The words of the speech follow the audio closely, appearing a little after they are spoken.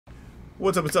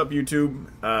What's up,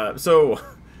 YouTube? So,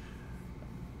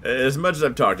 as much as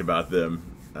I've talked about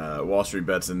them, Wall Street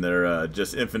bets and their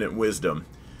just infinite wisdom,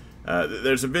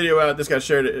 there's a video out. This guy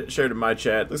shared it in my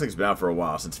chat. Looks like it's been out for a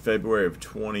while, since February of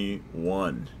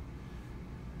 21.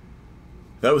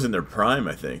 That was in their prime,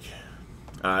 I think.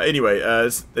 Anyway,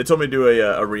 they told me to do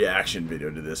a reaction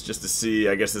video to this, just to see.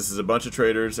 I guess this is a bunch of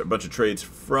traders, a bunch of trades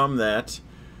from that,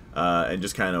 and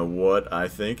just kind of what I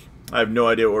think. I have no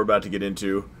idea what we're about to get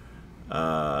into.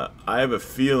 I have a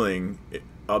feeling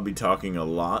I'll be talking a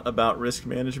lot about risk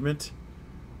management.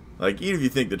 Like, even if you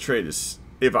think the trade is,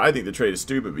 if I think the trade is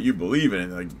stupid, but you believe in it,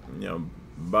 like, you know,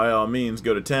 by all means,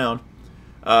 go to town.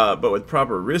 But with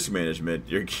proper risk management,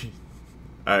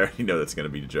 I already know that's going to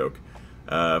be a joke.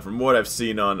 From what I've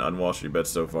seen on Wall Street Bets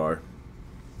so far,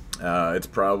 it's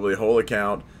probably whole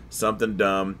account, something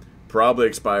dumb, probably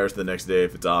expires the next day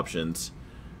if it's options.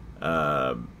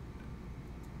 I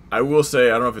will say,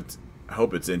 I don't know if it's, I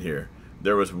hope it's in here.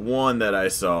 There was one that I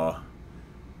saw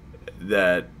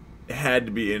that had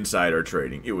to be insider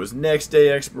trading. It was next day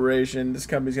expiration, this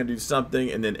company's going to do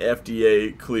something, and then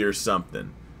FDA clears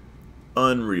something.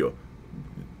 Unreal.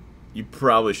 You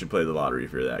probably should play the lottery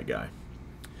if you're that guy.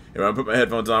 Anyway, I'm going to put my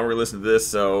headphones on, we're going to listen to this,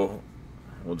 so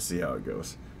we'll just see how it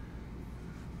goes.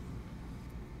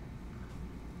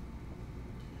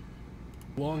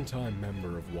 Longtime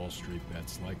member of Wall Street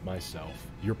Bets like myself,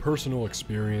 your personal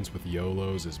experience with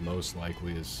YOLOs is most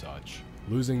likely as such.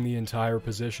 Losing the entire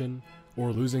position,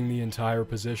 or losing the entire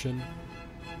position.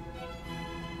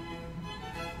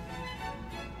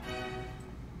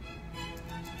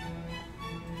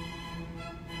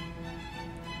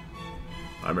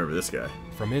 I remember this guy.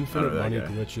 From infinite money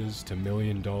glitches to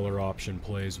million-dollar option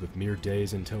plays with mere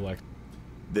days until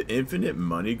the infinite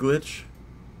money glitch?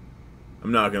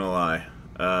 I'm not gonna lie.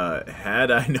 Had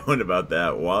I known about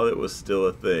that while it was still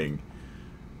a thing,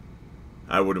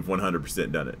 I would have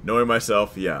 100% done it. Knowing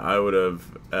myself, yeah, I would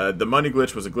have. The money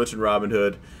glitch was a glitch in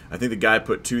Robinhood. I think the guy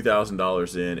put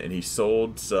 $2,000 in, and he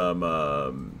sold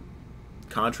some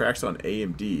contracts on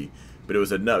AMD, but it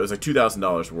was like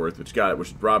 $2,000 worth, which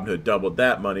Robinhood doubled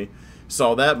that money,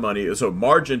 saw that money, so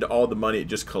margined all the money it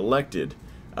just collected,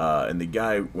 and the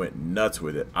guy went nuts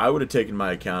with it. I would have taken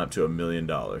my account up to $1 million.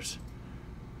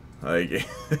 Like,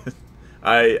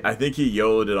 I think he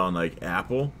YOLO'd it on like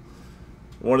Apple,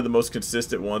 one of the most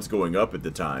consistent ones going up at the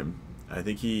time. I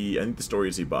think the story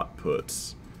is he bought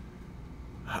puts.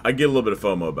 I get a little bit of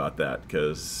FOMO about that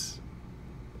because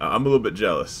I'm a little bit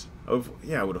jealous.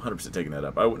 Yeah, I would have 100% taken that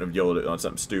up. I wouldn't have YOLO'd it on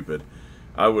something stupid.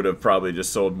 I would have probably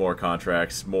just sold more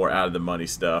contracts, more out of the money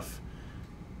stuff.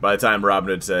 By the time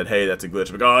Robinhood said, "Hey, that's a glitch,"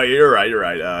 I'm like, "Oh, you're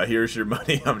right. Here's your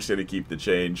money. I'm just gonna keep the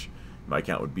change." My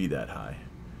account would be that high.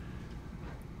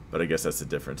 But I guess that's the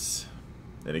difference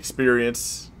in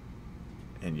experience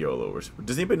and YOLOers.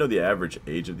 Does anybody know the average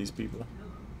age of these people?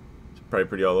 It's probably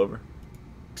pretty all over.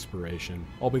 Expiration.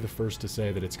 I'll be the first to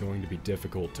say that it's going to be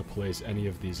difficult to place any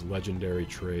of these legendary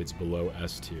trades below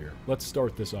S tier. Let's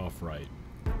start this off right.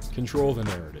 Control the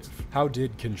narrative. How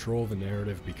did Control the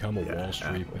Narrative become a Wall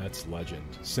Street Bets legend?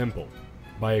 Simple.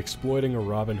 By exploiting a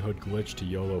Robinhood glitch to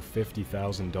YOLO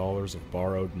 $50,000 of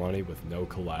borrowed money with no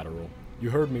collateral.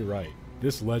 You heard me right.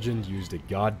 This legend used a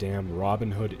goddamn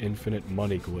Robinhood infinite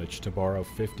money glitch to borrow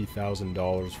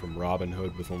 $50,000 from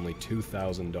Robinhood with only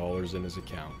 $2,000 in his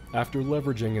account. After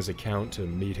leveraging his account to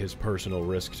meet his personal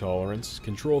risk tolerance,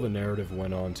 Control the Narrative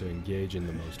went on to engage in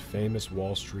the most famous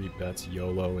Wall Street Bets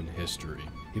YOLO in history.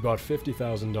 He bought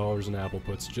 $50,000 in Apple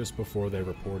puts just before they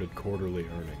reported quarterly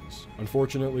earnings.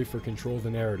 Unfortunately for Control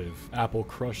the Narrative, Apple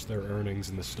crushed their earnings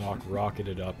and the stock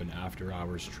rocketed up in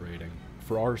after-hours trading.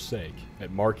 For our sake,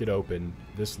 at market open,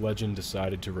 this legend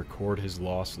decided to record his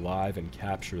loss live and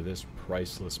capture this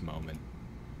priceless moment.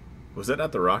 Was that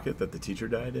not the rocket that the teacher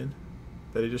died in?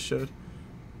 That he just showed?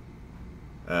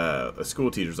 A school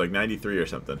teacher's like 93 or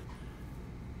something.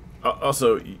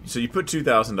 Also, so you put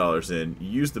 $2,000 in, you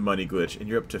use the money glitch, and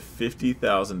you're up to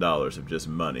 $50,000 of just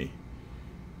money.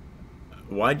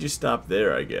 Why'd you stop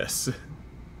there, I guess?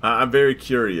 I'm very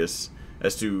curious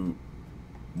as to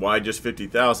why just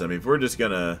 50,000? I mean, if we're just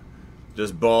gonna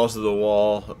just balls to the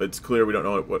wall, it's clear we don't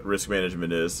know what risk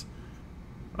management is.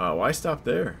 Why stop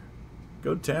there?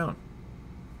 Go to town.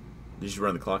 You should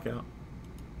run the clock out.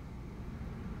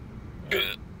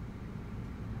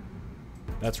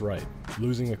 That's right,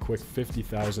 losing a quick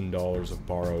 $50,000 of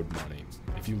borrowed money.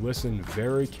 If you listen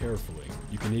very carefully,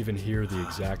 you can even hear the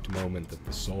exact moment that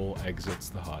the soul exits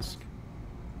the husk.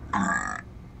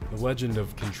 The legend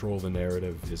of Control the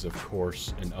Narrative is of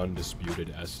course an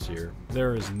undisputed S tier.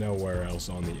 There is nowhere else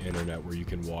on the internet where you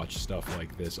can watch stuff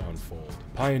like this unfold.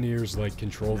 Pioneers like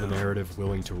Control the Narrative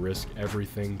willing to risk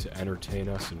everything to entertain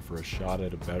us and for a shot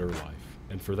at a better life.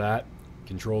 And for that,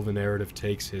 Control the Narrative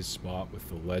takes his spot with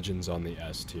the legends on the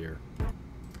S tier.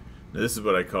 Now, this is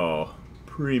what I call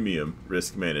premium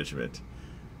risk management.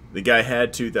 The guy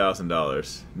had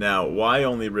 $2,000. Now, why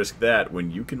only risk that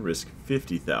when you can risk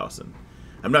 $50,000?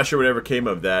 I'm not sure whatever came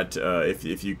of that.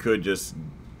 If you could just...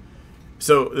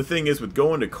 So the thing is, with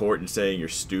going to court and saying you're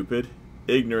stupid,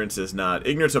 ignorance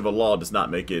of a law does not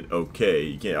make it okay.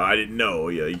 You can't. I didn't know.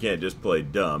 You can't just play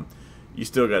dumb. You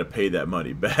still got to pay that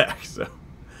money back. So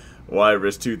why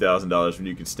risk $2,000 when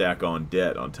you can stack on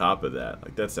debt on top of that?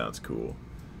 Like, that sounds cool.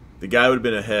 The guy would have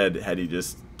been ahead had he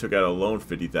just took out a loan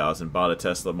for $50,000, bought a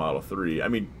Tesla Model 3. I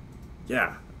mean,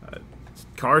 yeah,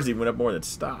 cars even went up more than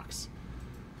stocks.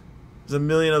 There's a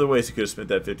million other ways he could have spent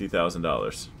that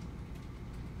 $50,000.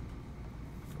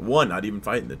 One, not even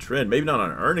fighting the trend. Maybe not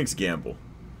on an earnings gamble.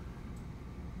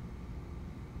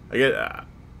 I get,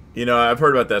 you know, I've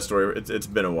heard about that story. It's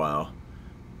been a while,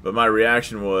 but my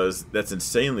reaction was, that's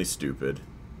insanely stupid.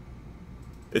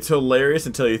 It's hilarious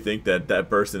until you think that that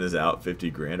person is out 50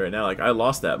 grand right now. Like, I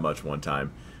lost that much one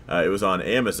time. It was on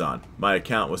Amazon. My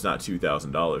account was not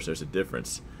 $2,000. There's a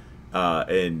difference.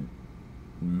 And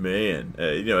man,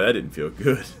 you know, that didn't feel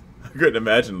good. I couldn't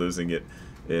imagine losing it.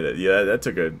 Yeah, that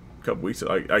took a couple weeks.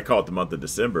 I call it the month of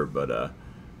December, but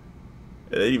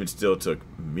it even still took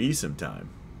me some time.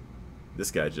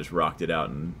 This guy just rocked it out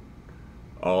and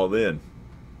all in.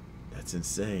 That's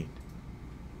insane.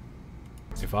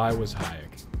 If I was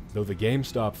Hayek, though the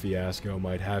GameStop fiasco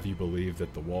might have you believe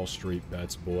that the Wall Street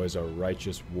Bets boys are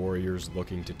righteous warriors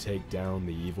looking to take down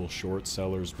the evil short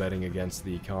sellers betting against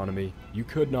the economy, you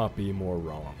could not be more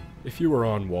wrong. If you were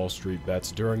on Wall Street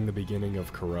Bets during the beginning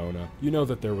of Corona, you know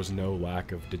that there was no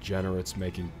lack of degenerates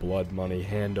making blood money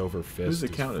hand over fist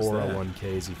as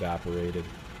 401ks evaporated,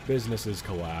 businesses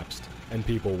collapsed, and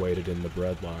people waited in the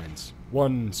bread lines.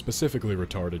 One specifically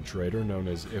retarded trader known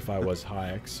as If I Was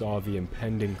Hayek saw the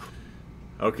impending...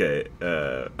 Okay,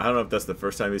 I don't know if that's the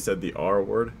first time he said the R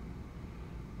word.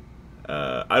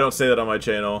 I don't say that on my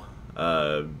channel.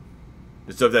 So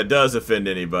if that does offend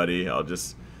anybody, I'll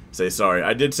just say sorry.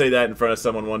 I did say that in front of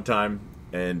someone one time,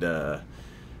 and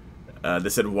they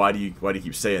said, why do you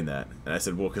keep saying that? And I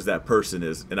said, well, because that person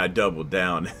is... And I doubled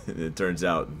down, and it turns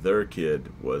out their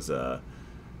kid was...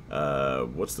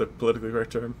 what's the politically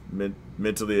correct term?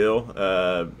 Mentally ill?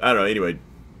 I don't know. Anyway,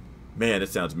 man, it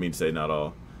sounds mean to say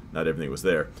not everything was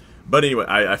there. But anyway,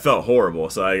 I felt horrible,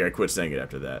 so I quit saying it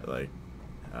after that. Like,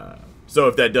 so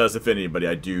if that does offend anybody,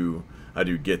 I do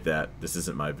get that. This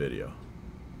isn't my video.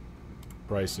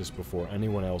 Crisis before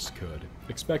anyone else could.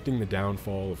 Expecting the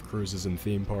downfall of cruises and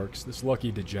theme parks, this lucky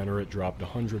degenerate dropped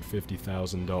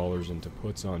 $150,000 into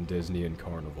puts on Disney and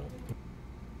Carnival.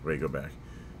 Wait, go back.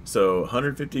 So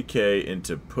 150K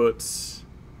into puts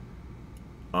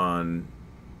on...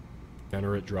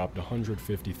 Degenerate dropped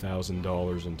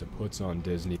 $150,000 into puts on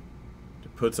Disney.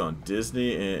 Puts on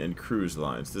Disney and cruise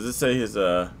lines. Does it say his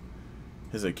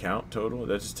account total?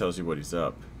 That just tells you what he's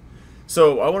up.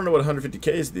 So I want to know what 150K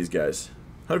is to these guys.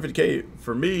 150K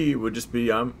for me would just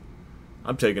be I'm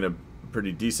taking a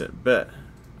pretty decent bet.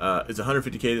 Is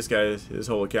 150K this guy's his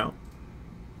whole account?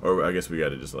 Or I guess we got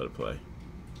to just let it play.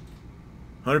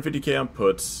 150K on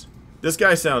puts. This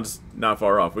guy sounds not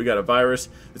far off. We got a virus.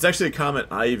 It's actually a comment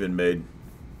I even made.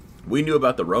 We knew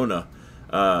about the Rona,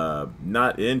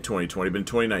 not in 2020, but in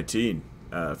 2019.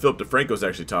 Philip DeFranco's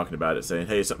actually talking about it, saying,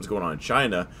 hey, something's going on in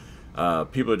China.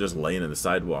 People are just laying in the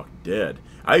sidewalk dead.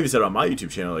 I even said on my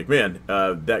YouTube channel, like, man,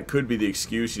 that could be the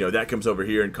excuse. You know, that comes over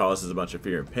here and causes a bunch of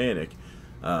fear and panic.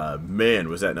 Man,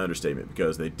 was that an understatement,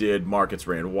 because they did. Markets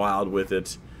ran wild with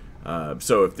it.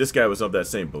 So if this guy was of that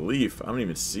same belief, I don't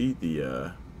even see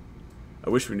the... I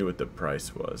wish we knew what the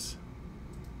price was.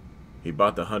 He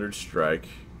bought the 100 strike.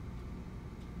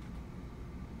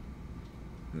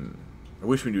 I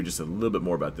wish we knew just a little bit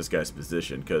more about this guy's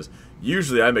position, because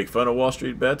usually I make fun of Wall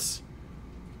Street Bets.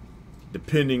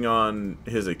 Depending on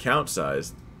his account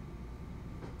size,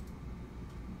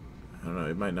 I don't know.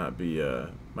 It might not be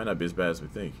as bad as we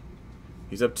think.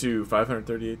 He's up to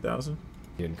 538,000.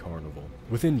 In Carnival.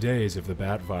 Within days of the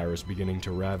bat virus beginning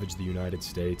to ravage the United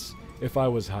States, If I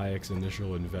Was Hayek's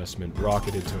initial investment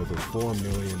rocketed to over $4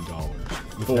 million.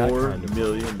 With $4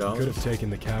 million? He could have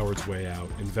taken the coward's way out,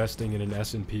 investing in an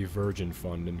S&P Virgin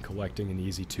fund and collecting an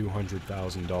easy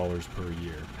 $200,000 per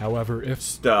year. However, if...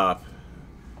 Stop.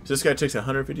 So this guy takes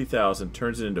 $150,000,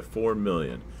 turns it into $4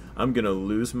 million. I'm gonna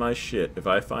lose my shit if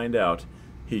I find out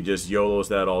he just YOLOs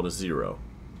that all to zero.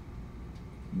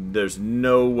 There's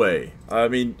no way. I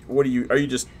mean, what are you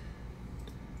just...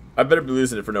 I better be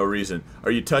losing it for no reason.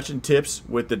 Are you touching tips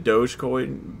with the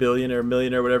Dogecoin billionaire,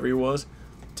 millionaire, whatever he was?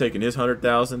 Taking his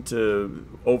 100,000 to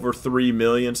over 3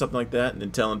 million, something like that, and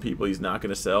then telling people he's not going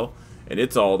to sell, and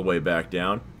it's all the way back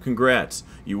down. Congrats.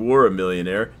 You were a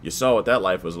millionaire. You saw what that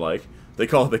life was like. They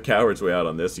call it the coward's way out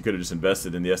on this. You could have just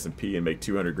invested in the S&P and make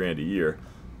 200 grand a year.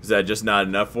 Is that just not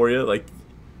enough for you? Like,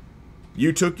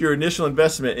 you took your initial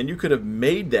investment and you could have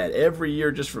made that every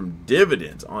year just from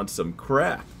dividends on some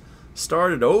crap.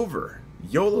 Started over.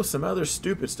 YOLO some other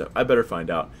stupid stuff. I better find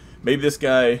out. Maybe this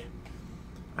guy...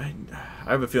 I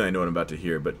have a feeling I know what I'm about to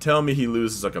hear, but tell me he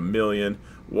loses like $1 million,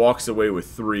 walks away with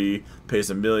 3, pays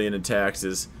 $1 million in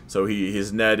taxes, so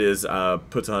his net is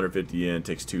puts 150 in,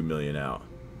 takes 2 million out.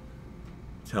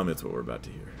 Tell me that's what we're about to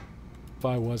hear. If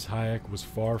I Was Hayek was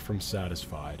far from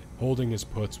satisfied, holding his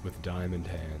puts with diamond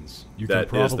hands. You That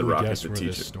can is the probably rocket guess to where teach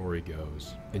this it. story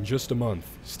goes. In just a month,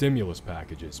 stimulus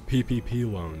packages,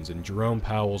 PPP loans, and Jerome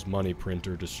Powell's money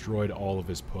printer destroyed all of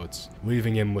his puts,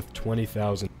 leaving him with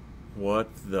 20,000. What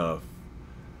the...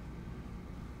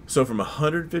 So from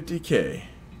 150K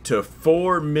to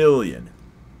 4 million.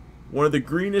 One of the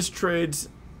greenest trades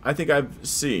I think I've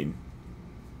seen.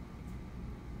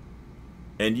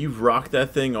 And you've rocked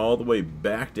that thing all the way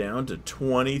back down to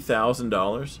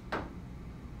 $20,000?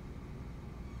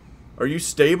 Are you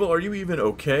stable? Are you even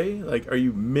okay? Like, are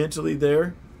you mentally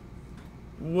there?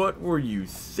 What were you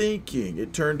thinking?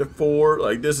 It turned to 4.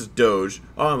 Like, this is Doge.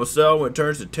 Oh, I'm gonna sell when it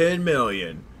turns to 10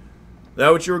 million.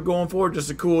 That what you were going for? Just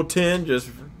a cool 10? Just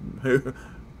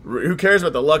who cares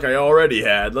about the luck I already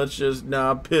had? Let's just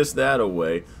piss that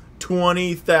away.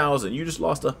 20,000. You just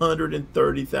lost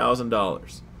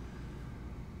 $130,000.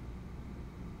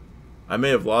 I may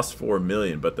have lost 4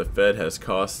 million, but the Fed has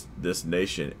cost this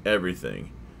nation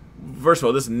everything. First of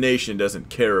all, this nation doesn't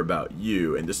care about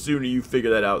you, and the sooner you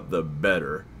figure that out, the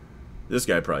better. This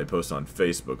guy probably posts on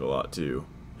Facebook a lot too.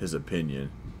 His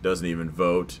opinion. Doesn't even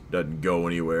vote, doesn't go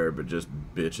anywhere, but just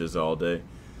bitches all day.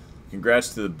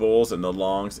 Congrats to the bulls and the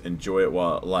longs. Enjoy it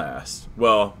while it lasts.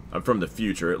 Well, I'm from the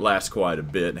future. It lasts quite a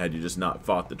bit, and had you just not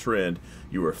fought the trend,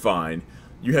 you were fine.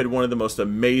 You had one of the most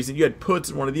amazing, you had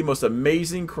puts in one of the most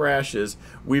amazing crashes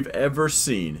we've ever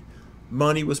seen.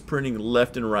 Money was printing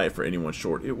left and right for anyone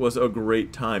short. It was a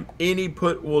great time. Any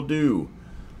put will do.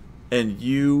 And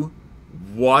you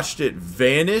watched it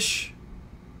vanish?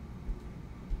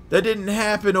 That didn't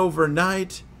happen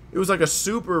overnight. It was like a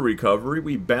super recovery.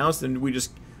 We bounced and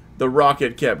the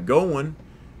rocket kept going.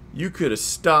 You could have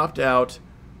stopped out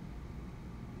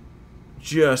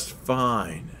just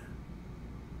fine.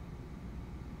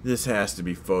 This has to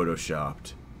be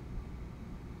photoshopped.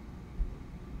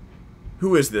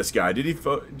 Who is this guy? Did he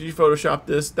Photoshop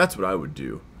this? That's what I would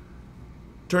do.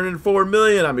 Turn into 4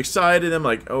 million. I'm excited. I'm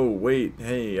like, oh wait,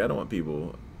 hey, I don't want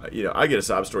people. You know, I get a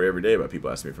sob story every day about people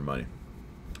asking me for money.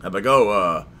 I'm like,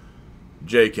 oh,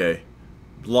 JK,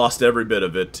 lost every bit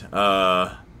of it.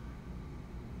 Darn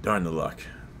the luck.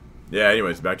 Yeah.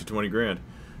 Anyways, back to 20 grand.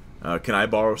 Can I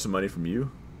borrow some money from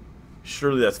you?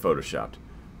 Surely that's photoshopped.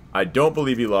 I don't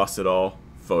believe he lost it all.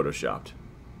 Photoshopped.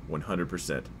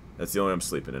 100%. That's the only way I'm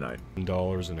sleeping tonight.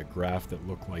 $1 in a graph that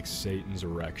looked like Satan's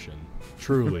erection.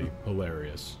 Truly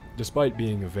hilarious. Despite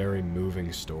being a very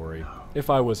moving story, If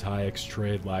I Was Hayek's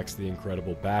trade lacks the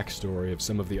incredible backstory of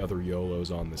some of the other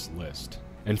YOLOs on this list.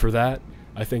 And for that,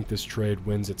 I think this trade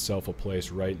wins itself a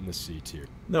place right in the C tier.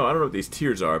 No, I don't know what these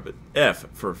tiers are, but F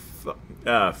for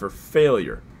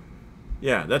failure.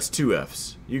 Yeah, that's 2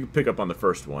 Fs. You can pick up on the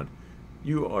first one.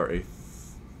 You are a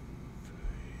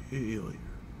failure.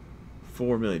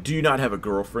 4 million. Do you not have a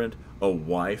girlfriend? A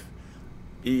wife?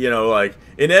 You know, like,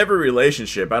 in every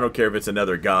relationship, I don't care if it's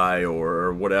another guy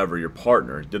or whatever, your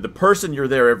partner, the person you're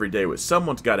there every day with,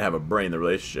 someone's got to have a brain in the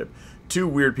relationship. 2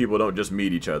 weird people don't just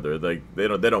meet each other. Like, they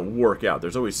don't work out.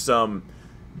 There's always some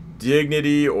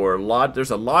dignity or there's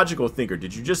a logical thinker.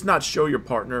 Did you just not show your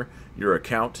partner your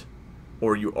account?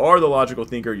 Or you are the logical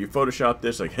thinker, you Photoshop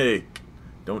this, like, hey,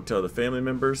 don't tell the family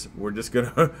members. We're just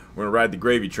gonna ride the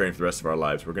gravy train for the rest of our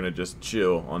lives. We're gonna just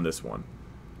chill on this one.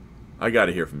 I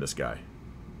gotta hear from this guy.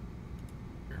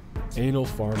 Anal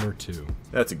Farmer 2.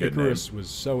 That's a good Icarus name. was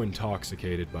so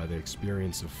intoxicated by the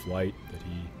experience of flight that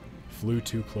he flew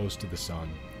too close to the sun,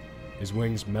 his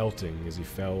wings melting as he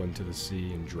fell into the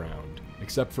sea and drowned.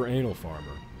 Except for Anal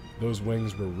Farmer. Those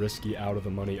wings were risky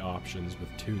out-of-the-money options with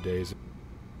 2 days.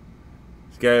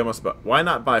 This guy almost bought. Why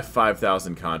not buy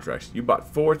 5,000 contracts? You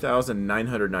bought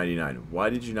 4,999. Why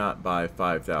did you not buy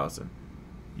 5,000?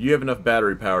 You have enough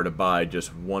battery power to buy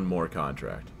just 1 more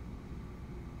contract.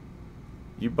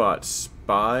 You bought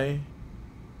Spy,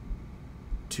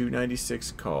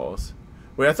 296 calls.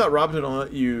 Wait, I thought Robinhood will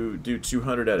let you do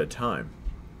 200 at a time.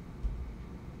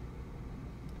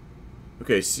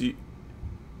 Okay, see,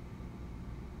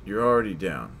 you're already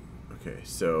down. Okay,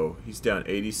 so he's down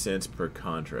 80 cents per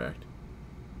contract.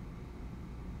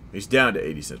 He's down to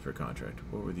 80 cents per contract.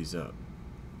 What were these up?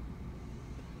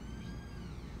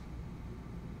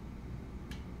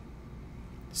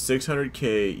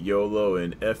 $600K YOLO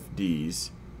and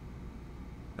FDs.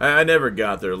 I never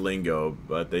got their lingo,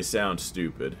 but they sound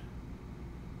stupid.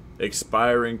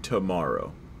 Expiring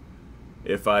tomorrow.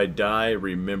 If I die,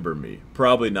 remember me.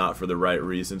 Probably not for the right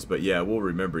reasons, but yeah, we'll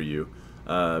remember you.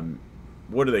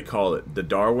 What do they call it? The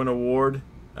Darwin Award?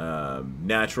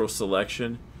 Natural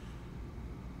selection?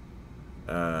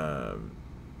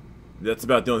 That's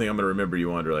about the only thing I'm going to remember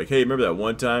you under. Like, hey, remember that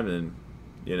one time? And,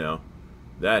 you know,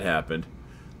 that happened.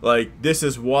 Like, this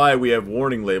is why we have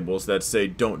warning labels that say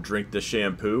don't drink the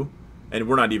shampoo. And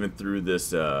we're not even through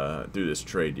this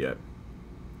trade yet.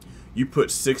 You put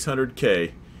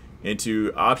 600K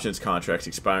into options contracts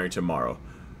expiring tomorrow.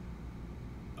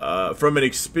 From an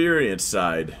experience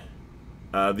side,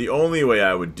 the only way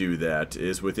I would do that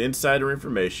is with insider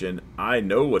information. I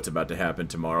know what's about to happen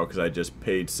tomorrow because I just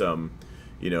paid some,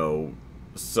 you know,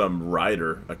 some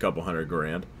writer a couple $100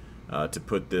 grand to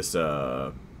put this,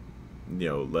 you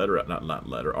know, letter out, not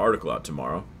letter, article out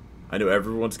tomorrow. I know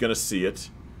everyone's gonna see it.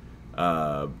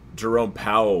 Jerome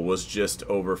Powell was just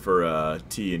over for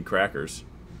tea and crackers.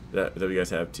 That you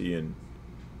guys have tea and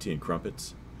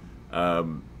crumpets.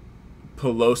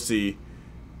 Pelosi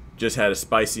just had a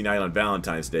spicy night on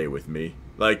Valentine's Day with me.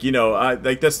 Like, you know,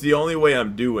 like that's the only way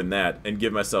I'm doing that and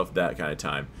give myself that kind of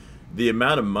time. The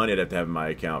amount of money I'd have to have in my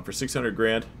account for 600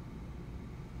 grand,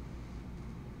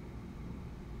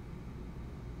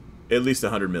 at least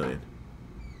 100 million.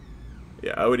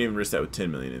 Yeah, I wouldn't even risk that with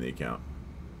 10 million in the account.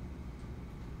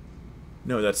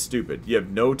 No, that's stupid. You have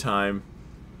no time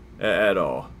at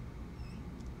all.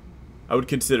 I would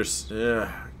consider,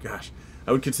 gosh,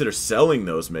 I would consider selling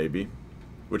those maybe,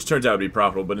 which turns out to be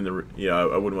profitable. But in the, you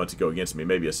know, I wouldn't want to go against me.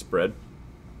 Maybe a spread.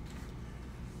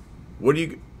 What do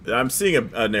you? I'm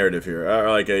seeing a narrative here, or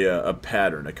like a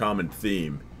pattern, a common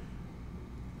theme.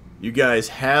 You guys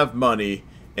have money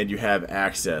and you have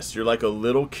access. You're like a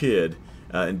little kid,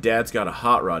 and Dad's got a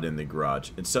hot rod in the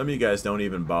garage. And some of you guys don't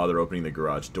even bother opening the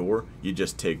garage door. You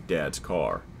just take Dad's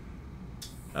car.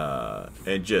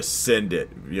 And just send it,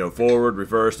 you know, forward,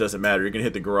 reverse, doesn't matter. You're gonna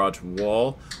hit the garage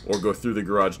wall or go through the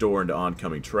garage door into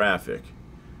oncoming traffic.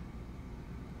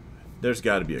 There's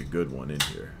got to be a good one in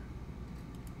here.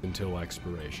 Until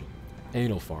expiration.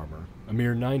 Anal farmer, a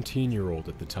mere 19-year-old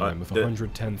at the time with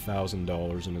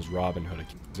 $110,000 in his Robinhood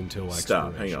account until expiration.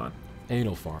 Stop, hang on.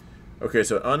 Anal farm. Okay,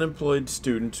 so unemployed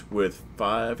student with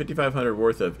 $5,500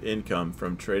 worth of income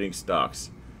from trading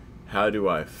stocks. How do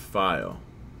I file?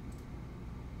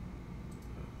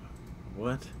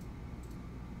 What?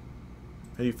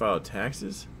 How do you file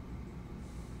taxes?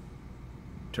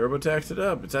 TurboTax it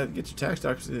up. It's get your tax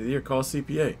documents of the year. Call a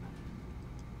CPA.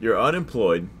 You're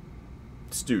unemployed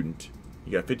student.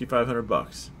 You got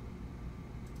 $5,500.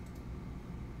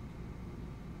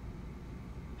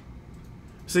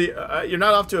 See, you're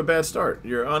not off to a bad start.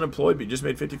 You're unemployed, but you just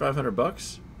made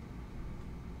 $5,500.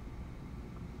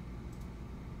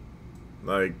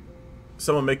 Like,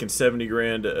 someone making 70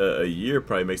 grand a year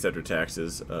probably makes after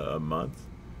taxes a month.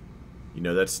 You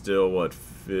know, that's still what,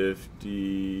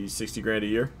 50, 60 grand a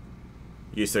year?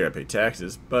 You still gotta pay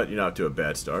taxes, but you're not off to a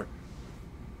bad start.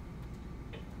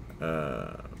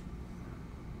 A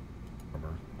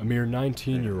mere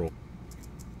 19-year-old.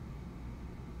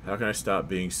 How can I stop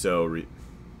being so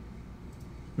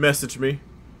message me.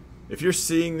 If you're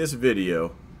seeing this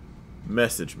video,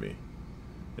 message me.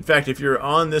 In fact, if you're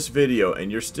on this video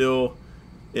and you're still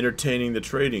entertaining the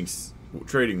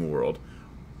trading world,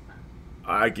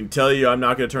 I can tell you I'm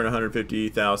not going to turn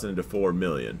 150,000 into 4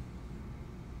 million.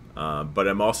 But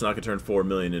I'm also not going to turn 4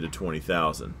 million into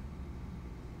 20,000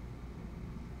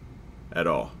 at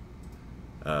all.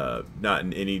 Not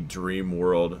in any dream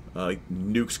world.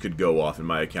 Nukes could go off and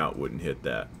my account wouldn't hit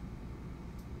that.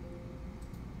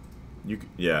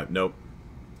 Yeah, nope.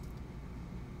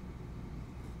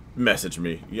 Message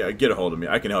me. Yeah, get a hold of me.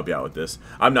 I can help you out with this.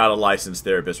 I'm not a licensed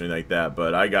therapist or anything like that,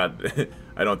 but I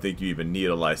don't think you even need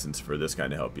a license for this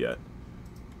kind of help yet.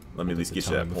 Let me at least get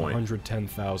you that point.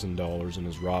 $110,000 in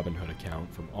his Robinhood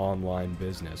account from online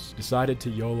business. Decided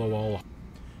to YOLO all.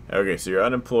 Okay, so you're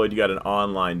unemployed. You got an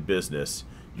online business.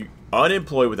 You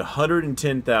unemployed with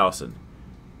 $110,000.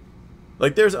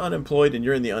 Like, there's unemployed and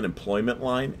you're in the unemployment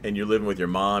line and you're living with your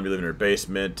mom. You're living in her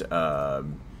basement.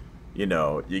 you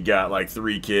know, you got like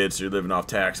 3 kids, so you're living off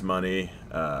tax money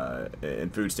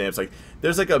and food stamps. Like,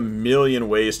 there's like a million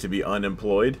ways to be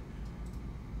unemployed.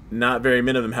 Not very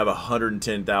many of them have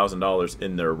 $110,000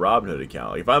 in their Robinhood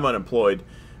account. Like, if I'm unemployed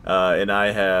and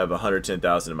I have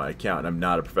 $110,000 in my account and I'm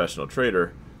not a professional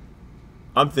trader,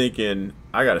 I'm thinking,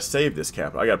 I got to save this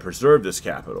capital. I got to preserve this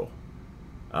capital.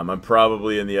 I'm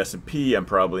probably in the S&P. I'm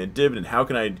probably in dividend. How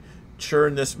can I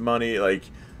churn this money? Like,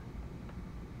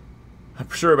 I'm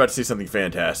sure about to see something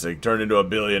fantastic, turn into $1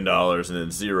 billion and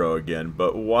then zero again.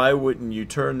 But why wouldn't you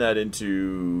turn that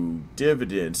into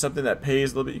dividend? Something that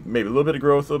pays a little bit, maybe a little bit of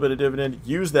growth, a little bit of dividend.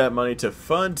 Use that money to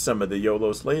fund some of the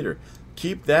YOLOs later.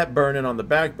 Keep that burning on the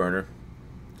back burner.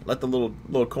 Let the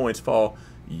little coins fall.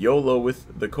 YOLO with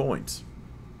the coins.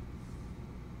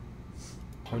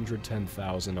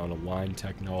 110,000 on Align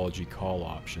Technology call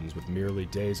options with merely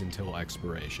days until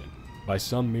expiration. By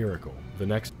some miracle, the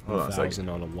next 1,000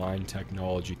 on Align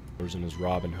Technology in his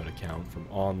Robinhood account from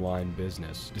online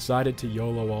business decided to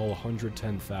YOLO all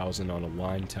 110,000 on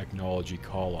Align Technology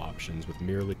call options with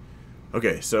merely...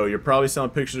 Okay, so you're probably selling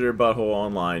pictures of your butthole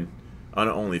online on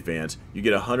OnlyFans. You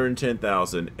get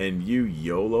 110,000 and you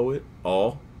YOLO it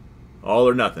all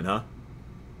or nothing, huh?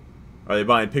 Are they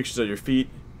buying pictures of your feet?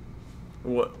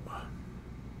 What?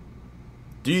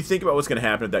 Do you think about what's going to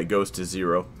happen if that goes to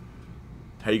zero?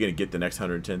 How are you going to get the next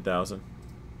 110,000?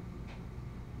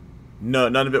 No,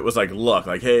 none of it was like luck.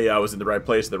 Like, hey, I was in the right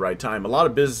place at the right time. A lot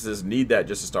of businesses need that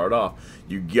just to start off.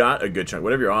 You got a good chunk.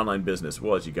 Whatever your online business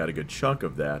was, you got a good chunk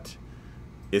of that.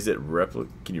 Is it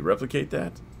can you replicate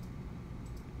that?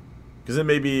 Because then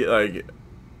maybe, like,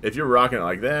 if you're rocking it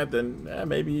like that, then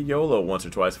maybe YOLO once or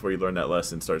twice before you learn that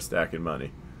lesson, start stacking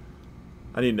money.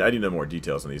 I need to know more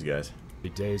details on these guys.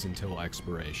 Days until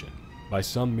expiration. By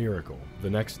some miracle, the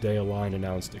next day Align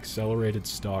announced accelerated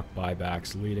stock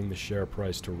buybacks, leading the share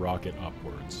price to rocket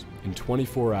upwards. In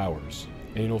 24 hours,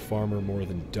 Anal Farmer more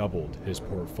than doubled his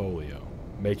portfolio,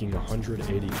 making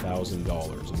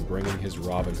 $180,000 and bringing his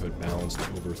Robinhood balance to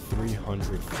over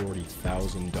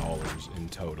 $340,000 in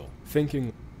total.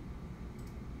 Thinking...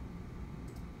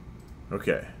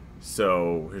 Okay,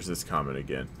 so here's this comment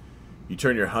again. You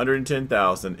turn your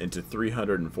 110,000 into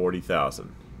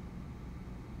 340,000.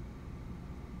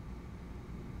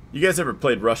 You guys ever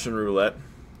played Russian roulette?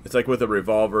 It's like with a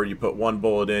revolver, you put one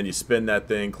bullet in, you spin that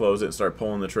thing, close it, and start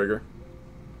pulling the trigger.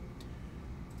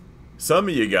 Some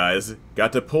of you guys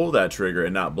got to pull that trigger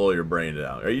and not blow your brain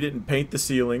out. Or you didn't paint the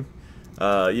ceiling.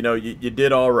 You know, you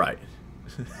did all right.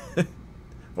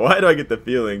 Why do I get the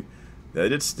feeling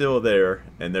that it's still there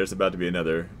and there's about to be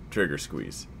another trigger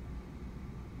squeeze?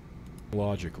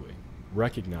 Logically,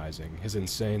 recognizing his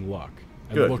insane luck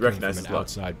and Good, looking recognize from an his luck.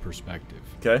 outside perspective,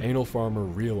 Okay. Anal Farmer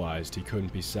realized he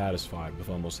couldn't be satisfied with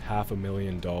almost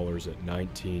 $500,000 at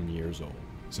 19 years old.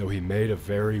 So he made a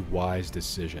very wise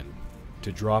decision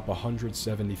to drop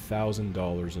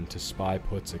 $170,000 into SPY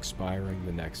puts expiring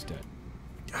the next day.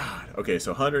 God. Okay,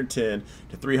 so 110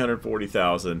 to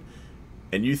 340,000,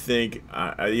 and you think,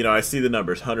 you know, I see the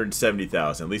numbers,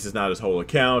 170,000. At least it's not his whole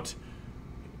account.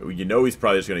 You know he's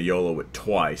probably just going to YOLO it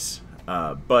twice.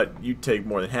 But you take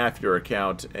more than half your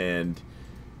account and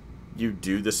you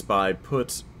do the SPY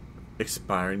puts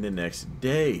expiring the next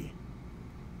day.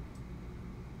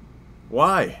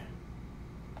 Why?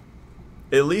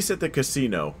 At least at the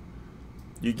casino,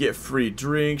 you get free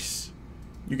drinks.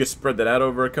 You can spread that out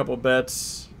over a couple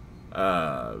bets.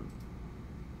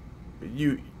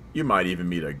 You might even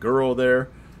meet a girl there.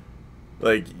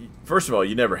 Like, first of all,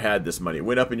 you never had this money. It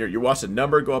went up in you watched a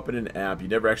number go up in an app. You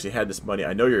never actually had this money.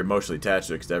 I know you're emotionally attached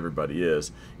to it because everybody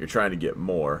is. You're trying to get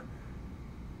more.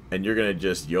 And you're going to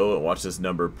just YOLO and watch this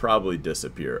number probably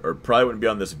disappear. Or probably wouldn't be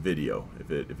on this video if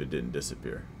it didn't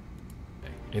disappear.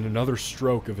 In another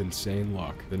stroke of insane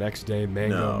luck, the next day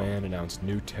Mango Man announced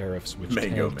new tariffs which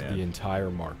tanked the entire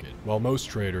market. While most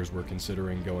traders were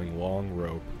considering going long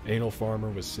rope, Anal Farmer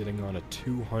was sitting on a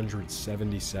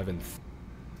 277th.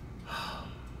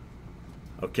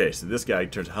 Okay, so this guy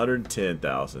turns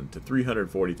 110,000 to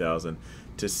 340,000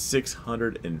 to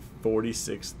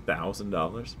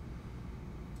 $646,000.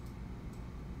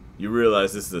 You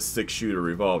realize this is a 6-shooter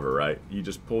revolver, right? You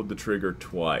just pulled the trigger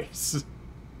twice.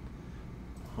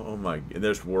 Oh my! And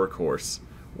there's Workhorse.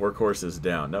 Workhorse is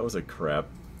down. That was a crap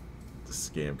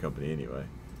scam company anyway.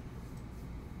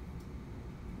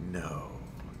 No,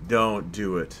 don't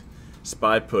do it.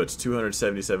 SPY puts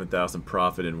 277,000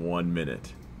 profit in 1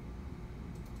 minute.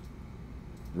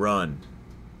 Run.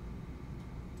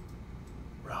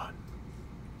 Run.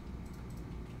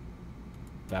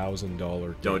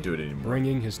 $600,000 Don't do it anymore.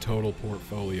 bringing his total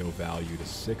portfolio value to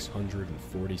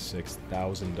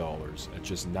 $646,000 at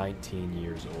just 19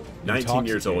 years old. 19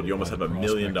 years old, you almost have $1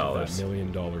 million. That $1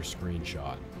 million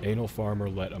screenshot. Anal Farmer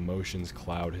let emotions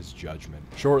cloud his judgment.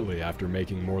 Shortly after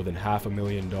making more than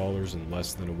 $500,000 in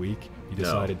less than a week, he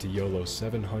decided to YOLO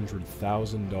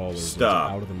 $700,000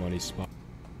 out of the money spot.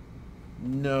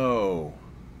 No.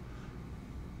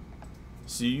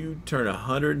 So you turn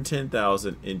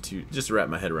 110,000 into, just to wrap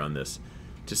my head around this,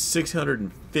 to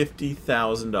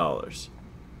 $650,000.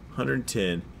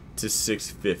 110 to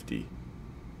 650.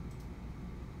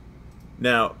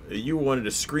 Now, you wanted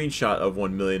a screenshot of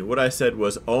 1 million. What I said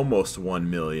was almost 1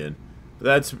 million.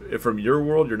 That's from your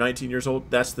world, you're 19 years old,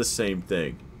 that's the same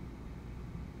thing.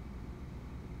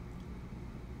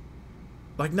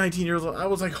 Like 19 years old, I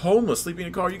was like homeless, sleeping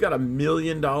in a car. You got $1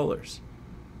 million.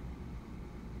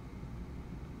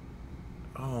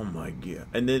 Oh my god!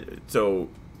 And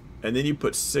then you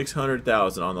put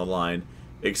 600,000 on the line,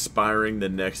 expiring the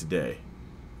next day.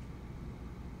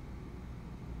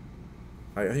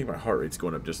 I think my heart rate's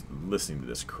going up just listening to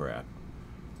this crap.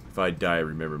 If I die,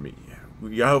 remember me.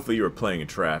 Yeah, hopefully you were playing in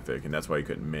traffic, and that's why you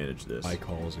couldn't manage this.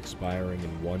 Calls expiring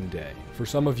in 1 day. For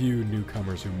some of you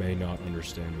newcomers who may not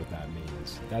understand what that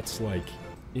means, that's like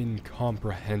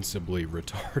incomprehensibly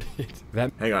retarded.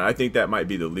 Hang on, I think that might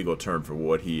be the legal term for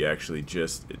what he actually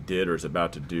just did or is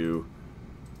about to do.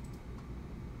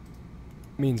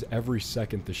 Means every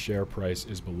second the share price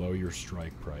is below your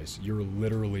strike price, you're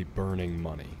literally burning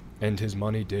money. And his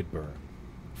money did burn.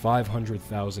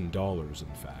 $500,000,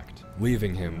 in fact,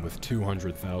 leaving him with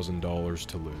 $200,000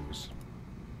 to lose.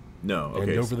 No, okay.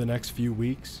 And over the next few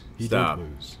weeks, he did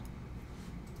lose.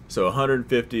 So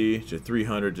 150 to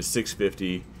 300 to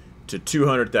 650 to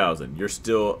 200,000. You're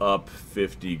still up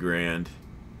 50 grand.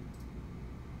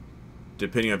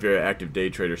 Depending on if you're an active day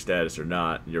trader status or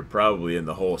not, you're probably in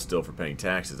the hole still for paying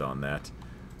taxes on that.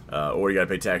 Or you got to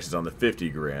pay taxes on the 50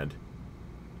 grand.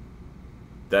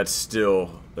 That's a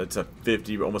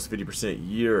 50, almost 50%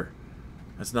 year.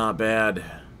 That's not bad.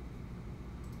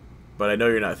 But I know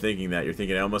you're not thinking that. You're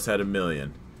thinking I almost had $1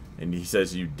 million. And he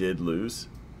says you did lose.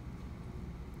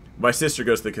 My sister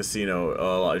goes to the casino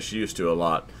a lot. She used to a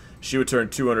lot. She would turn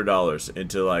 $200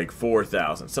 into like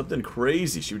 $4,000. Something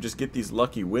crazy. She would just get these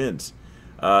lucky wins.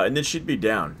 And then she'd be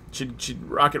down. She'd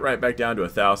rock it right back down to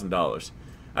 $1,000.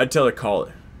 I'd tell her, call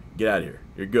it. Get out of here.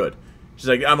 You're good. She's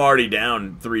like, I'm already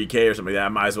down 3K or something like that. I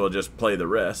might as well just play the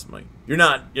rest. I'm like, you're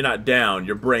not down.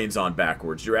 Your brain's on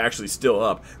backwards. You're actually still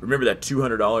up. Remember that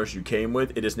 $200 you came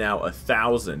with? It is now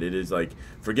 $1,000. It is like,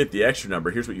 forget the extra number.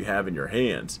 Here's what you have in your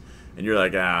hands. And you're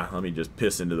like, let me just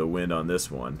piss into the wind on this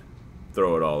one.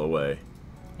 Throw it all away.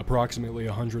 Approximately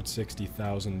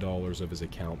 $160,000 of his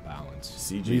account balance,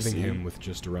 CGC. Leaving him with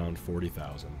just around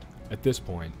 $40,000. At this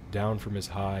point, down from his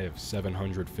high of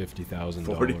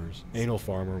 $750,000, Anal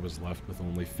Farmer was left with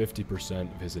only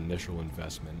 50% of his initial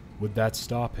investment. Would that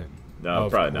stop him? No,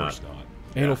 probably not. Of course not.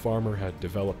 Anal Farmer had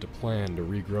developed a plan to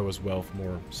regrow his wealth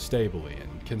more stably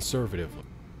and conservatively.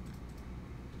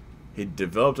 He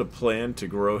developed a plan to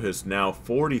grow his now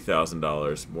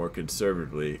 $40,000 more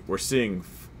conservatively. We're seeing,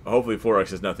 hopefully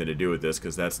Forex has nothing to do with this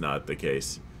because that's not the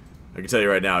case. I can tell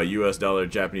you right now, US dollar,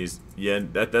 Japanese yen,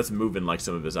 that's moving like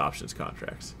some of his options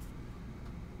contracts.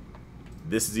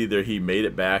 This is either he made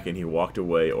it back and he walked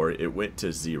away or it went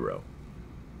to zero.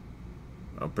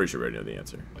 I'm pretty sure we already know the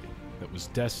answer. That was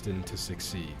destined to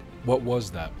succeed. What was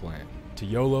that plan? To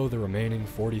YOLO the remaining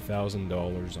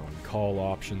 $40,000 on call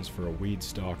options for a weed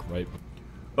stock right before.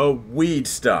 A weed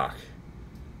stock.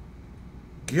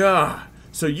 God.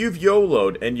 So you've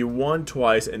YOLO'd and you won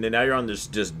twice and then now you're on this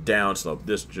just downslope,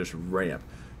 this just ramp.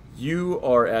 You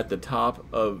are at the top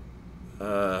of,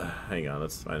 hang on,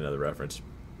 let's find another reference.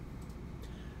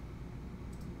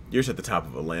 You're just at the top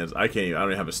of a landslide. I don't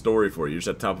even have a story for you. You're just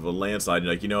at the top of a landslide.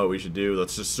 You're like, you know what we should do?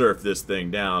 Let's just surf this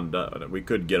thing down. We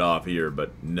could get off here,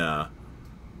 but nah.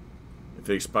 If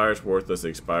it expires worthless, it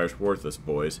expires worthless,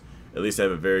 boys. At least I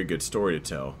have a very good story to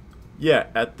tell. Yeah,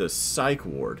 at the psych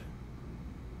ward.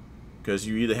 Because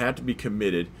you either have to be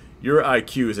committed, your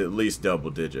IQ is at least double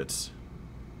digits.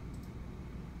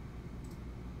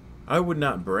 I would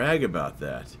not brag about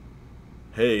that.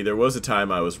 Hey, there was a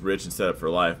time I was rich and set up for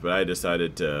life, but I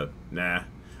decided to, nah.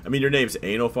 I mean, your name's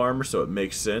Anal Farmer, so it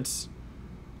makes sense.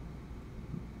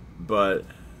 But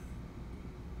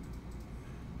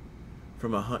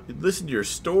listen to your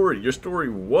story. Your story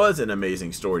was an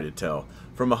amazing story to tell.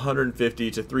 From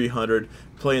 150 to 300,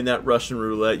 playing that Russian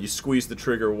roulette, you squeeze the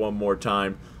trigger one more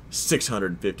time,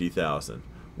 650,000.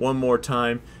 one more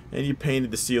time, and you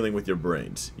painted the ceiling with your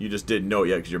brains. You just didn't know it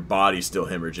yet because your body's still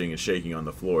hemorrhaging and shaking on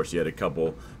the floor, so you had a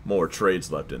couple more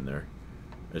trades left in there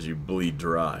as you bleed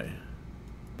dry.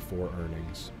 For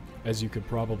earnings. As you could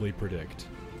probably predict,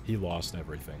 he lost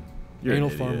everything. You're an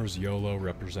Anal idiot. Farmer's YOLO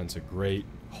represents a great,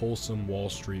 wholesome Wall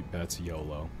Street Bets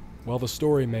YOLO. While the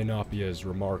story may not be as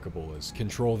remarkable as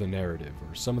Control the Narrative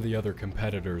or some of the other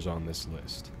competitors on this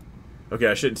list. Okay,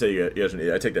 I shouldn't say you guys are an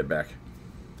idiot. I take that back.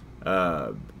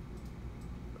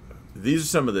 These are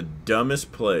some of the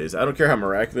dumbest plays. I don't care how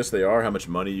miraculous they are, how much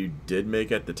money you did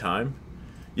make at the time.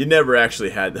 You never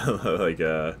actually had, like,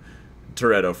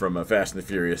 Toretto from Fast and the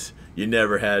Furious. You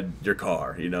never had your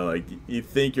car. You know, like, you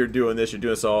think you're doing this, you're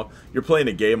doing this all. You're playing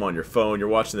a game on your phone, you're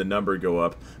watching the number go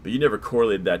up, but you never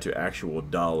correlated that to actual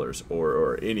dollars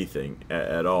or anything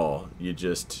at all. You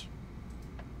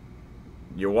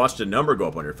watched a number go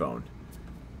up on your phone.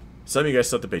 Some of you guys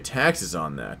still have to pay taxes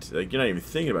on that. Like, you're not even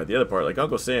thinking about the other part. Like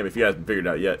Uncle Sam, if you haven't figured it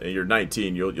out yet, and you're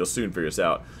 19, you'll soon figure this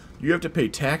out. You have to pay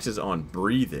taxes on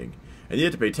breathing. And you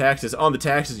have to pay taxes on the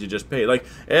taxes you just paid. Like,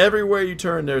 everywhere you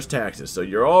turn, there's taxes. So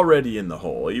you're already in the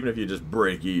hole, even if you just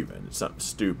break even. It's something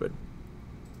stupid.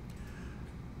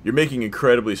 You're making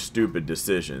incredibly stupid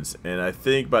decisions. And I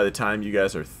think by the time you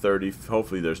guys are 30,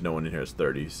 hopefully there's no one in here that's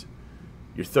 30s.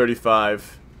 You're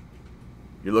 35.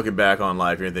 You're looking back on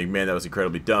life. You're going to think, man, that was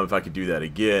incredibly dumb. If I could do that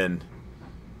again,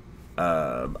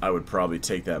 I would probably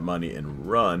take that money and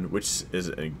run, which is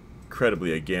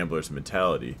incredibly a gambler's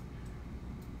mentality.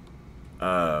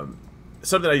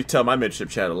 Something I tell my mentorship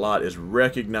chat a lot is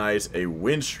recognize a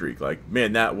win streak. Like,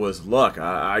 man, that was luck.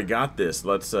 I got this.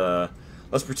 Let's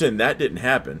pretend that didn't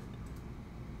happen.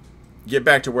 Get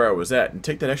back to where I was at and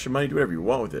take that extra money, do whatever you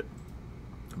want with it.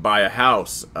 Buy a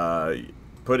house,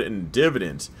 put it in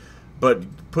dividends,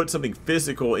 but put something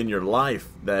physical in your life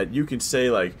that you can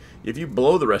say, like, if you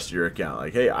blow the rest of your account,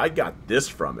 like, hey, I got this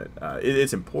from it.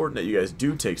 It's important that you guys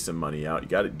do take some money out. You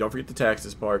got to, don't forget the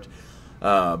taxes part.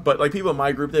 But like people in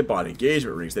my group, they bought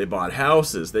engagement rings, they bought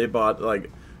houses, they bought like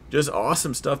just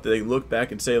awesome stuff that they look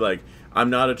back and say, like,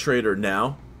 I'm not a trader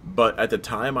now, but at the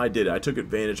time I did it. I took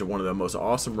advantage of one of the most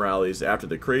awesome rallies after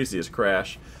the craziest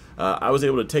crash. I was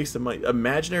able to take some money,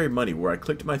 imaginary money, where I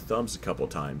clicked my thumbs a couple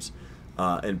times,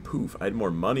 and poof, I had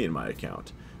more money in my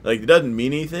account. Like, it doesn't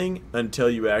mean anything until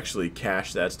you actually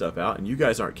cash that stuff out, and you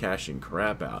guys aren't cashing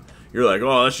crap out. You're like,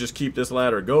 oh, let's just keep this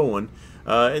ladder going,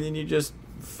 and then you just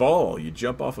fall, you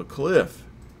jump off a cliff,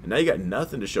 and now you got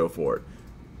nothing to show for it.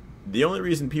 The only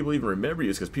reason people even remember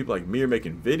you is because people like me are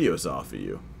making videos off of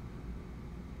you.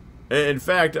 In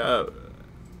fact,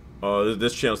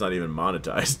 this channel's not even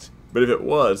monetized, but if it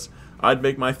was, I'd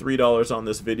make my $3 on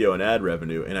this video in ad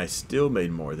revenue, and I still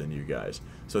made more than you guys.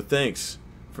 So thanks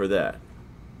for that.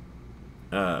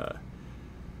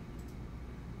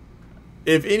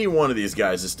 If any one of these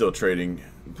guys is still trading,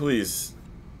 please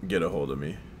get a hold of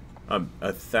me. I'm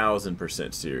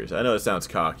 1000% serious. I know it sounds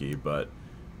cocky, but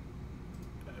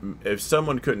if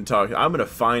someone couldn't talk, I'm going to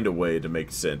find a way to make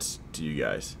sense to you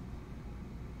guys.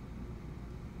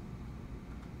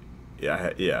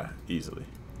 Yeah, easily.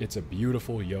 It's a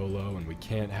beautiful YOLO, and we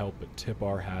can't help but tip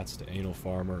our hats to Anal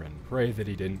Farmer and pray that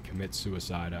he didn't commit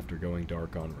suicide after going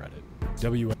dark on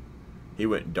Reddit. He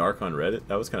went dark on Reddit?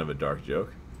 That was kind of a dark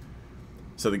joke.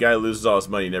 So the guy loses all his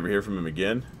money, you never hear from him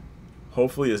again?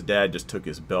 Hopefully his dad just took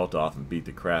his belt off and beat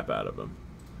the crap out of him.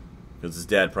 Because his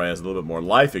dad probably has a little bit more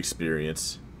life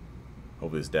experience.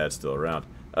 Hopefully his dad's still around.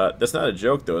 That's not a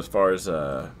joke, though, as far as...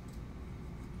 I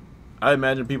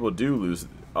imagine people do lose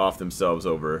off themselves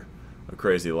over a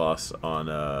crazy loss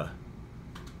on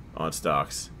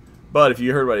stocks. But if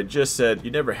you heard what I just said,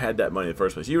 you never had that money in the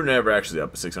first place. You were never actually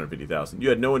up to $650,000. You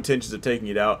had no intentions of taking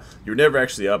it out. You were never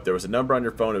actually up. There was a number on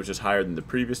your phone. It was just higher than the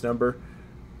previous number.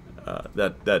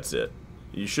 That's it.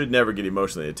 You should never get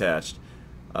emotionally attached.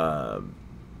 Yeah,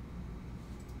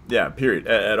 period.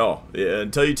 At all.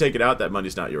 Until you take it out, that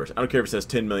money's not yours. I don't care if it says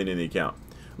 $10 million in the account.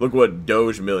 Look what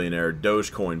Doge Millionaire,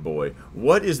 Dogecoin Boy.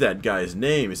 What is that guy's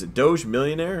name? Is it Doge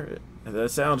Millionaire?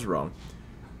 That sounds wrong.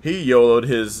 He YOLO'd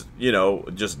his,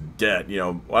 just debt. I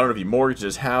don't know if he mortgaged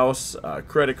his house,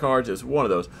 credit cards, it's one of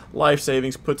those. Life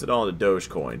savings, puts it all into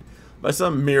Dogecoin. By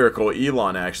some miracle,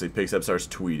 Elon actually picks up, starts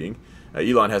tweeting.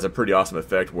 Elon has a pretty awesome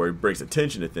effect where he brings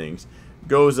attention to things.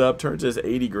 Goes up, turns his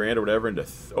 80 grand or whatever into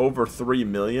over 3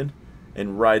 million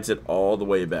and rides it all the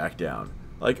way back down.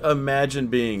 Like, imagine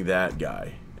being that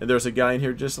guy. And there's a guy in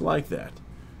here just like that.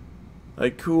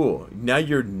 Like, cool. Now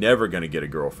you're never going to get a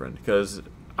girlfriend. Because,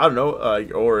 I don't know,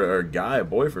 or a guy, a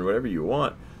boyfriend, whatever you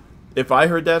want. If I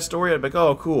heard that story, I'd be like,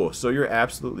 oh, cool. So you're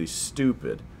absolutely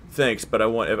stupid. thanks, but I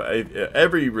want if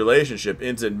every relationship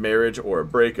ends in marriage or a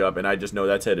breakup, and I just know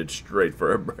that's headed straight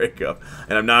for a breakup,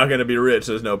 and I'm not gonna be rich,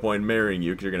 so there's no point in marrying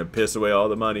you because you're gonna piss away all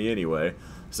the money anyway.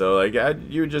 So like,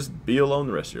 you would just be alone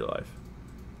the rest of your life.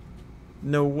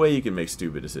 No way you can make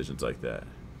stupid decisions like that.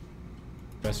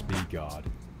 USB God.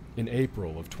 In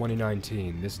April of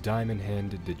 2019, this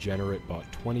diamond-handed degenerate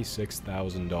bought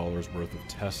 $26,000 worth of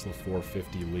Tesla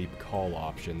 450 Leap call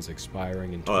options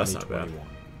expiring in 2021.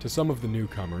 To some of the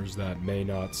newcomers, that may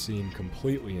not seem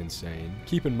completely insane.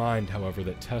 Keep in mind, however,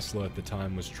 that Tesla at the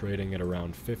time was trading at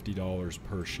around $50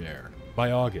 per share.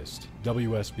 By August,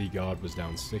 WSB God was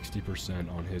down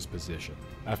 60% on his position.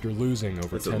 After losing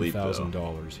over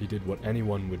 $10,000, he did what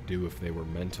anyone would do if they were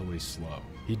mentally slow.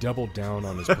 He doubled down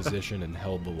on his position and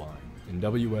held the line. In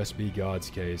WSB God's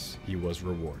case, he was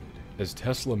rewarded. As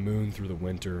Tesla mooned through the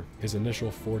winter, his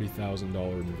initial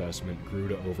 $40,000 investment grew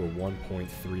to over $1.3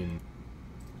 million.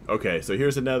 Okay, so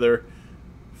here's another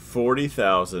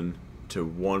 40,000 to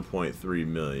 1.3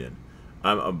 million.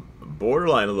 I'm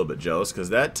borderline a little bit jealous because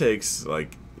that takes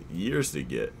like years to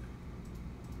get.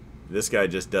 This guy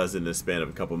just does it in the span of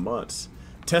a couple months.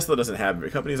 Tesla doesn't happen.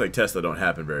 Companies like Tesla don't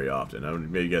happen very often. I don't know,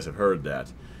 maybe you guys have heard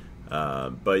that.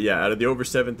 But yeah, out of the over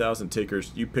 7,000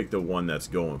 tickers, you pick the one that's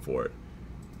going for it.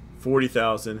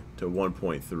 40,000 to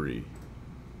 1.3.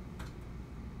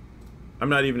 I'm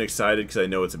not even excited because I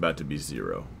know it's about to be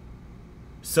zero.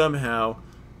 Somehow,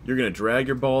 you're going to drag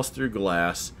your balls through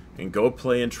glass and go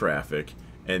play in traffic,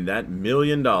 and that $1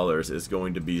 million is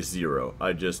going to be zero.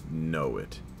 I just know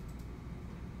it.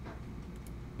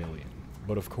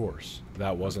 But of course,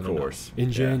 that wasn't enough.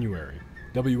 In January,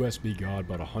 WSB God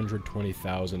bought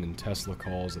 120,000 in Tesla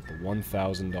calls at the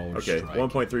 $1,000 strike. Okay,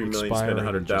 1.3 million spent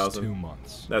 100,000. 2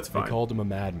 months. That's fine. They called him a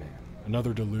madman,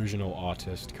 another delusional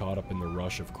autist caught up in the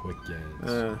rush of quick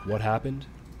gains. What happened?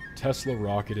 Tesla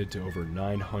rocketed to over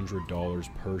 $900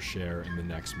 per share in the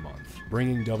next month,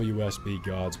 bringing WSB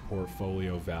God's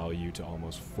portfolio value to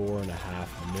almost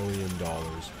 $4.5 million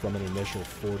from an initial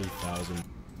 $40,000.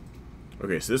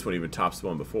 Okay, so this one even tops the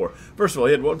one before. First of all,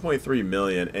 he had 1.3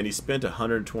 million, and he spent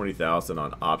 120,000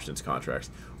 on options contracts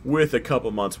with a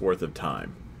couple months worth of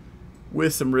time.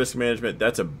 With some risk management,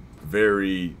 that's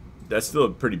still a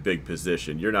pretty big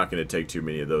position. You're not going to take too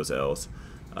many of those L's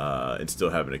and still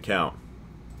have an account.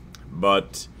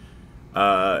 But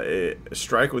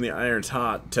strike when the iron's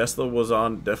hot. Tesla was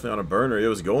definitely on a burner. It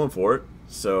was going for it.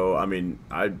 So I mean,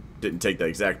 I didn't take that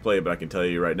exact play, but I can tell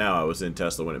you right now, I was in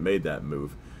Tesla when it made that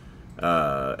move.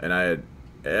 And I had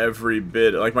every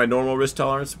bit, like my normal risk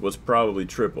tolerance was probably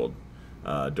tripled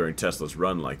during Tesla's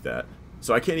run like that.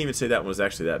 So I can't even say that one was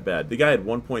actually that bad. The guy had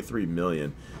 1.3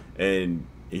 million, and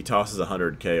he tosses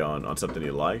 100K on something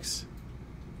he likes.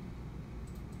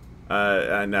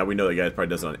 And now we know that guy probably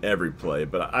does it on every play,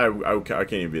 but I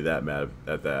can't even be that mad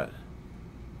at that.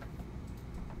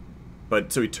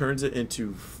 But so he turns it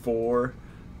into $4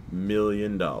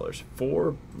 million. We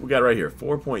got it right here,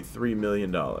 $4.3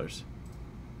 million.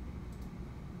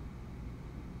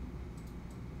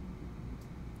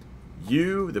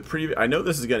 You, the previous, I know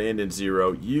this is going to end in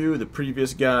zero. You, the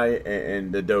previous guy,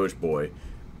 and the Doge boy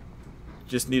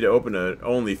just need to open an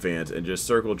OnlyFans and just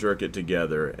circle jerk it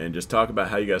together and just talk about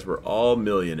how you guys were all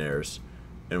millionaires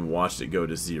and watched it go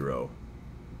to zero.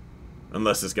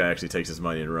 Unless this guy actually takes his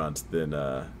money and runs, then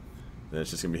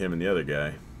it's just going to be him and the other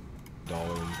guy.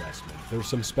 Investment. There's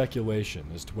some speculation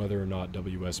as to whether or not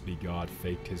WSB God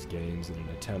faked his gains in an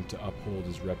attempt to uphold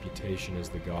his reputation as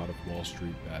the god of Wall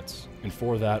Street bets. And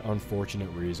for that unfortunate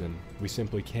reason, we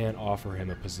simply can't offer him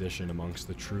a position amongst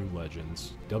the true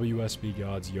legends. WSB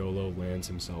God's YOLO lands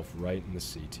himself right in the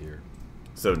C tier.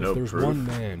 So no proof. If there's one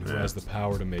man who has the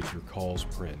power to make your calls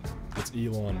print, it's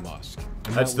Elon Musk.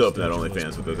 I'd still open that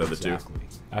OnlyFans with those other two.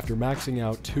 After maxing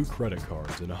out 2 credit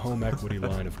cards and a home equity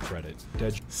line of credit,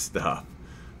 Stop.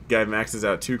 Guy maxes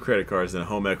out 2 credit cards and a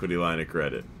home equity line of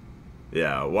credit.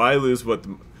 Yeah, why lose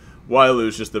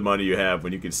just the money you have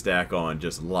when you can stack on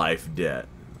just life debt?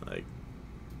 Like,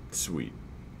 sweet.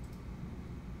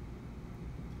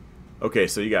 Okay,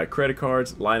 so you got credit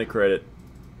cards, line of credit,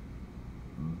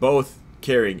 both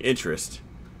carrying interest.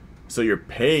 So you're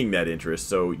paying that interest.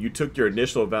 So you took your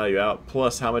initial value out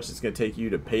plus how much it's going to take you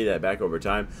to pay that back over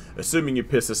time. Assuming you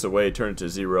piss this away, turn it to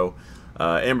zero,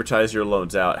 amortize your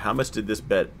loans out. How much did this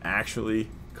bet actually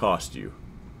cost you?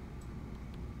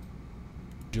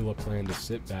 Angela planned to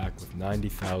sit back with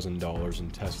 $90,000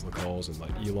 in Tesla calls and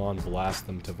let Elon blast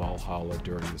them to Valhalla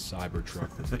during the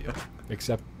Cybertruck reveal.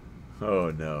 Except...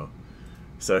 Oh no.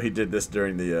 So he did this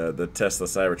during the Tesla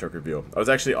Cybertruck reveal. I was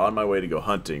actually on my way to go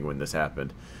hunting when this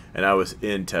happened, and I was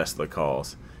in Tesla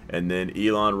calls. And then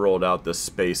Elon rolled out the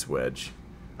space wedge.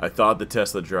 I thought the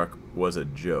Tesla truck was a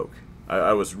joke.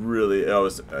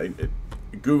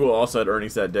 Google also had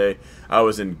earnings that day. I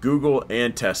was in Google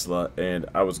and Tesla, and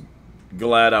I was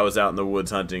glad I was out in the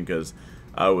woods hunting because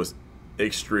I was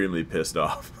extremely pissed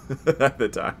off at the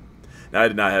time. Now, I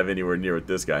did not have anywhere near what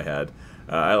this guy had.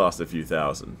 I lost a few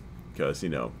thousand because, you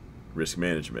know, risk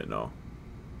management and all.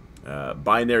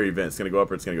 Binary event, it's going to go up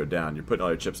or it's going to go down. You're putting all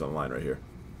your chips on the line right here.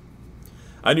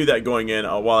 I knew that going in.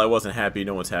 While I wasn't happy,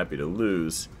 no one's happy to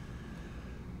lose.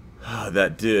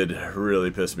 That did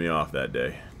really piss me off that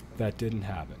day. That didn't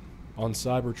happen. On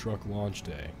Cybertruck launch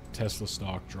day, Tesla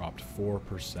stock dropped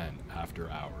 4% after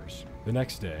hours. The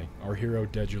next day, our hero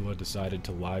Degula decided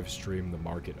to live stream the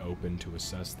market open to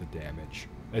assess the damage.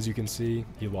 As you can see,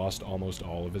 he lost almost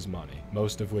all of his money,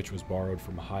 most of which was borrowed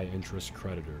from high-interest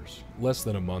creditors. Less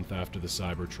than a month after the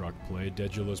Cybertruck play,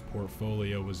 Degula's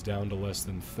portfolio was down to less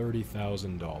than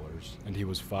 $30,000, and he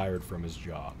was fired from his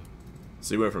job.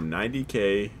 So you went from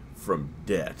 90K from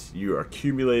debt. Your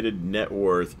accumulated net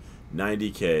worth,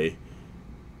 90K.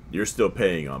 You're still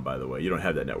paying on, by the way. You don't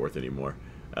have that net worth anymore.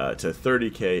 To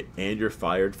 30K, and you're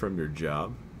fired from your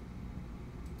job.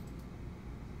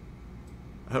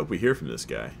 I hope we hear from this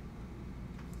guy.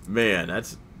 Man,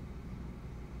 that's...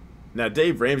 Now,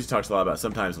 Dave Ramsey talks a lot about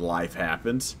sometimes life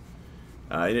happens.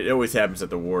 And it always happens at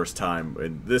the worst time.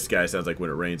 And this guy sounds like when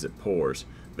it rains, it pours.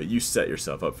 But you set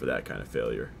yourself up for that kind of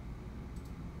failure.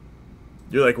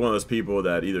 You're like one of those people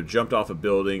that either jumped off a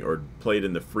building or played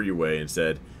in the freeway and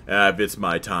said, if it's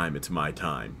my time, it's my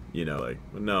time. You know, like,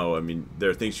 no, I mean, there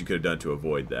are things you could have done to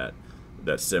avoid that.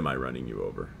 That semi running you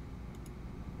over.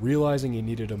 Realizing he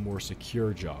needed a more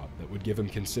secure job that would give him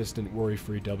consistent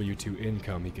worry-free W-2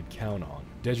 income he could count on,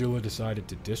 Degula decided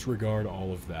to disregard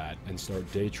all of that and start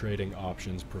day trading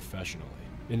options professionally.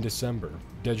 In December,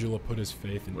 Degula put his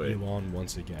faith in Elon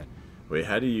once again. Wait,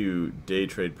 how do you day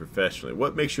trade professionally?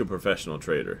 What makes you a professional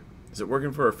trader? Is it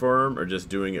working for a firm or just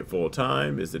doing it full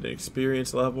time? Is it an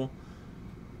experience level?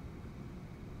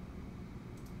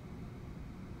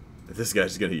 This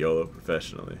guy's going to YOLO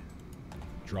professionally.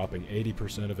 Dropping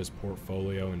 80% of his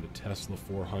portfolio into Tesla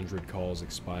 400 calls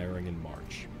expiring in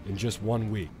March. In just 1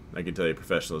 week, I can tell you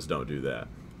professionals don't do that.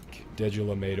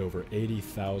 Degula made over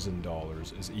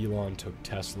 $80,000 as Elon took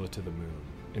Tesla to the moon.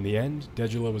 In the end,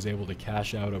 Degula was able to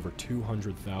cash out over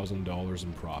 $200,000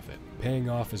 in profit, paying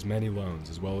off his many loans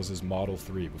as well as his Model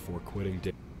 3 before quitting.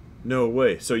 No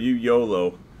way. So you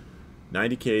YOLO,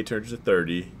 90K turns to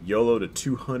 30, YOLO to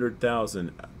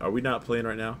 200,000. Are we not playing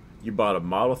right now? You bought a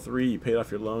Model 3, you paid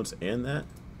off your loans and that?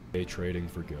 Day trading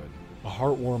for good. A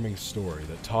heartwarming story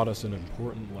that taught us an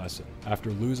important lesson. After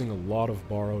losing a lot of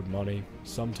borrowed money,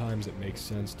 sometimes it makes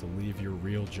sense to leave your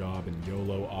real job and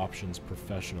YOLO options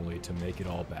professionally to make it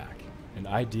all back. An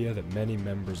idea that many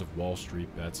members of Wall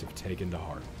Street Bets have taken to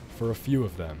heart. For a few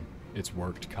of them, it's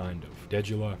worked kind of.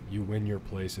 Degula, you win your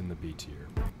place in the B tier.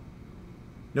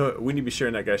 No, we need to be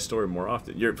sharing that guy's story more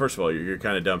often. First of all, you're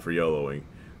kind of dumb for YOLOing,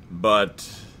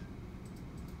 but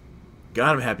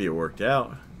God, I'm happy it worked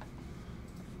out.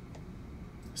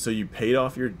 So you paid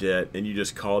off your debt and you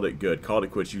just called it good, called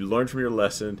it quits. You learned from your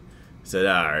lesson, said,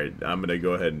 all right, I'm going to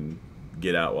go ahead and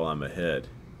get out while I'm ahead.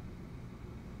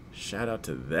 Shout out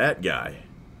to that guy.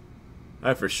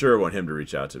 I for sure want him to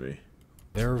reach out to me.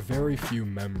 There are very few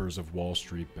members of Wall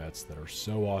Street Bets that are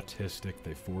so autistic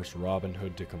they force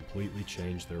Robinhood to completely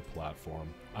change their platform.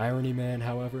 Irony Man,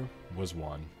 however, was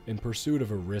one. In pursuit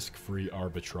of a risk-free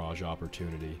arbitrage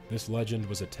opportunity, this legend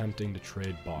was attempting to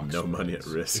trade box spreads. No money at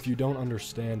risk. If you don't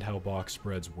understand how box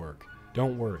spreads work,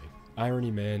 don't worry.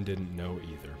 Irony Man didn't know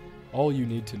either. All you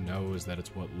need to know is that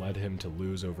it's what led him to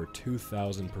lose over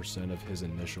 2,000% of his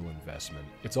initial investment.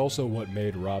 It's also what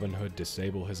made Robinhood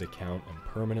disable his account and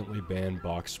permanently ban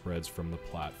box spreads from the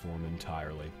platform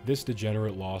entirely. This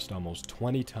degenerate lost almost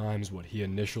 20 times what he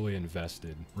initially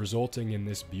invested, resulting in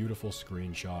this beautiful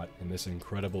screenshot and this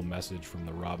incredible message from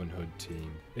the Robinhood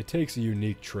team. It takes a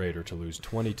unique trader to lose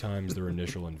 20 times their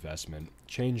initial investment,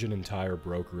 change an entire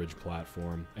brokerage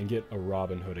platform, and get a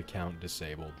Robinhood account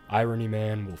disabled. Irony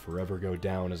Man will forever go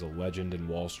down as a legend in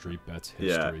Wall Street Bets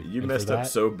history. Yeah, you messed up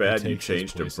so bad you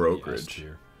changed to brokerage.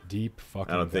 Deep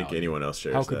fucking I don't think value. anyone else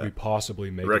shares How could that. we possibly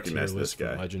make a tier list for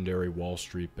guy. legendary Wall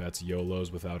Street Bets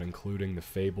YOLOs without including the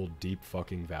fabled deep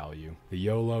fucking value? The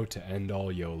YOLO to end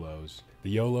all YOLOs. The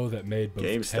YOLO that made both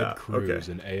GameStop. Ted Cruz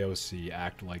and AOC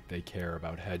act like they care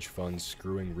about hedge funds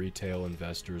screwing retail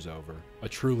investors over. A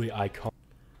truly iconic...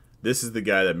 This is the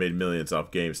guy that made millions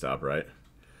off GameStop, right?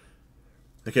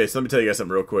 Okay, so let me tell you guys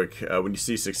something real quick. When you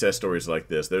see success stories like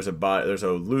this, there's a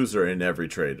loser in every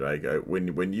trade, right?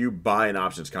 When you buy an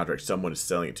options contract, someone is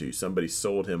selling it to you. Somebody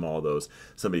sold him all those.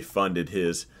 Somebody funded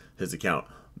his account.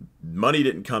 Money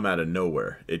didn't come out of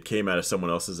nowhere. It came out of someone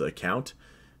else's account.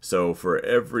 So for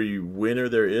every winner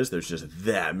there's just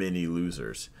that many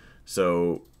losers.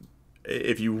 So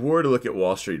if you were to look at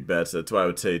Wall Street bets, that's why I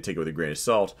would say take it with a grain of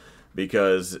salt,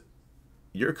 because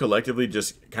you're collectively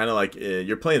just kind of like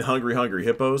you're playing hungry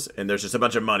hippos, and there's just a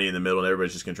bunch of money in the middle, and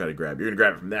everybody's just going to try to grab. You're going to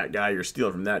grab it from that guy, you're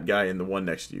stealing from that guy, and the one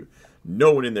next to you.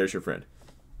 No one in there is your friend.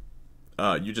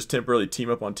 You just temporarily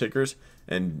team up on tickers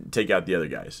and take out the other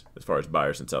guys as far as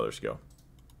buyers and sellers go.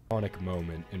 Iconic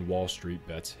moment in Wall Street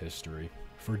Bets history.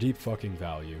 For deep fucking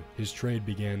value, his trade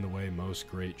began the way most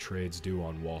great trades do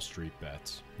on Wall Street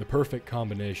Bets. The perfect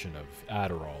combination of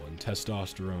Adderall and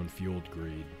testosterone-fueled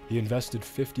greed. He invested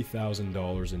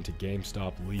 $50,000 into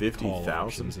GameStop lead call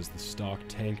options as the stock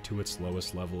tanked to its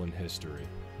lowest level in history.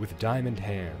 With diamond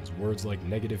hands, words like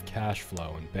negative cash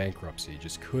flow and bankruptcy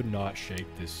just could not shake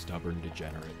this stubborn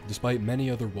degenerate. Despite many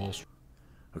other Wall Street...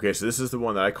 Okay, so this is the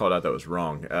one that I called out that was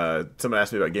wrong. Someone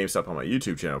asked me about GameStop on my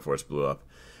YouTube channel before it blew up.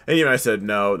 And even I said,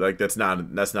 no, like that's not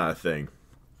a thing.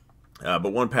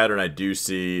 But one pattern I do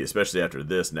see, especially after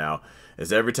this now,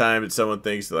 is every time someone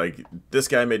thinks like this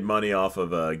guy made money off of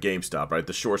GameStop, right?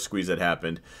 The short squeeze that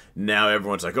happened. Now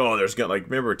everyone's like, oh, there's like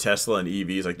remember Tesla and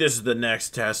EVs, like this is the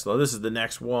next Tesla, this is the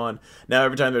next one. Now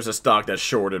every time there's a stock that's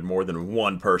shorted more than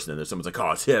one person, and there's someone's like,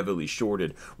 oh, it's heavily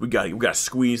shorted. We got to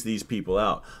squeeze these people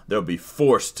out. They'll be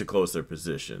forced to close their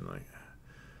position. Like,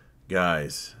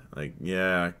 guys, like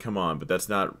yeah, come on, but that's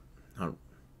not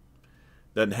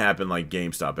doesn't happen like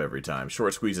GameStop every time.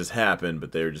 Short squeezes happen,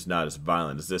 but they're just not as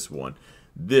violent as this one.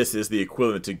 This is the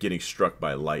equivalent to getting struck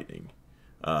by lightning.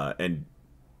 And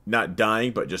not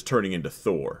dying, but just turning into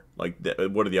Thor. Like,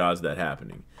 what are the odds of that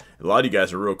happening? A lot of you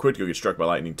guys are real quick to go get struck by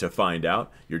lightning to find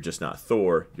out you're just not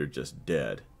Thor, you're just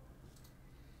dead.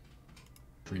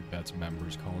 Street Bets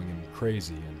members calling him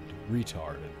crazy and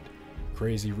retard and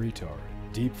crazy retard.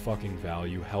 Deep fucking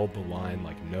value held the line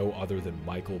like no other than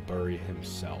Michael Burry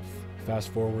himself. Fast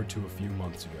forward to a few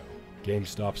months ago.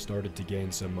 GameStop started to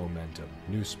gain some momentum.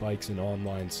 New spikes in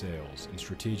online sales and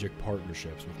strategic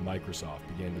partnerships with Microsoft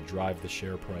began to drive the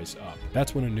share price up.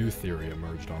 That's when a new theory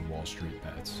emerged on Wall Street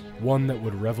Bets. One that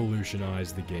would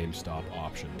revolutionize the GameStop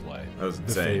option play.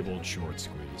 The fabled short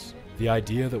squeeze. The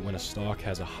idea that when a stock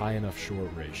has a high enough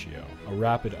short ratio, a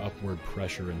rapid upward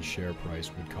pressure in share price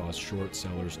would cause short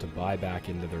sellers to buy back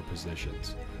into their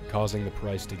positions, causing the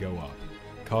price to go up,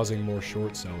 causing more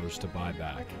short sellers to buy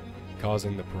back,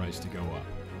 causing the price to go up,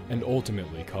 and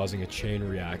ultimately causing a chain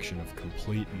reaction of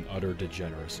complete and utter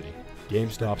degeneracy.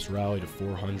 GameStop's rally to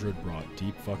 400 brought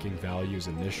Deep Fucking Value's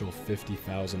initial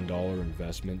 $50,000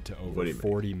 investment to over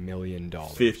 $40 million.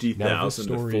 $50,000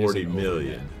 to $40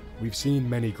 million. We've seen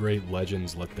many great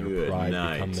legends let their pride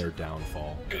become their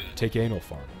downfall. Take Anal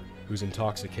Farm, whose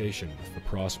intoxication with the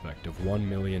prospect of $1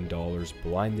 million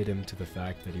blinded him to the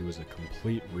fact that he was a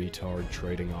complete retard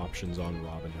trading options on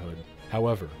Robinhood.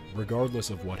 However, regardless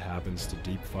of what happens to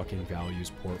Deep Fucking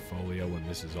Value's portfolio when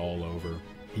this is all over,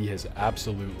 he has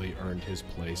absolutely earned his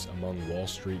place among Wall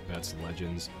Street Bets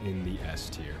legends in the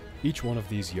S tier. Each one of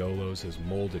these YOLOs has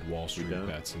molded Wall Street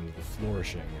Bets into the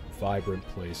flourishing and vibrant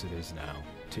place it is now.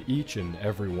 To each and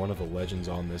every one of the legends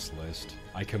on this list,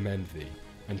 I commend thee.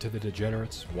 And to the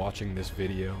degenerates watching this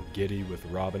video, giddy with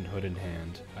Robinhood in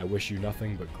hand, I wish you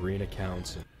nothing but green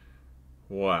accounts.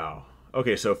 Wow.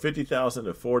 Okay, so 50,000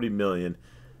 to 40 million.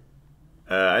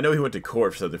 I know he went to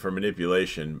court for something for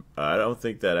manipulation. I don't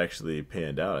think that actually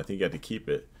panned out. I think he got to keep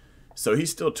it. So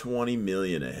he's still 20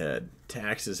 million ahead.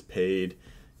 Taxes paid,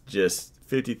 just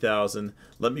 50,000.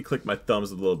 Let me click my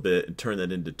thumbs a little bit and turn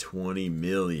that into 20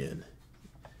 million.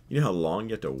 You know how long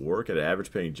you have to work at an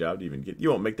average paying job to even get? You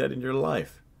won't make that in your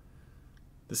life.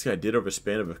 This guy did over a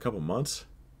span of a couple months.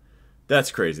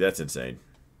 That's crazy. That's insane.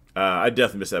 I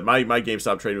definitely missed that. My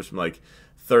GameStop trade was from like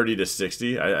 30 to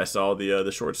 60. I saw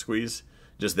the short squeeze.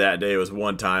 Just that day, it was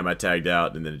one time I tagged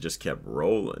out, and then it just kept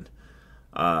rolling.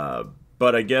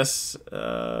 But I guess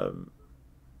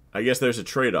there's a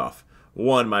trade-off.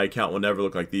 One, my account will never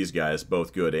look like these guys,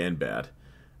 both good and bad.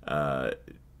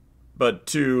 But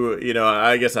two, you know,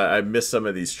 I guess I missed some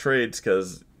of these trades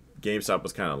because GameStop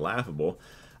was kind of laughable.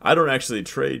 I don't actually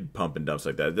trade pump and dumps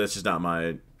like that. That's just not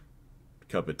my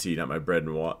cup of tea, not my bread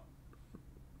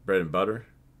and butter.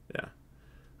 Yeah,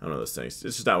 I don't know those things.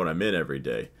 It's just not what I'm in every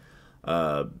day.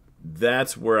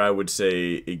 That's where I would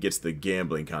say it gets the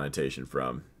gambling connotation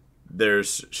from.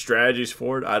 There's strategies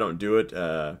for it. I don't do it.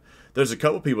 There's a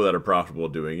couple people that are profitable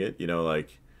doing it. You know,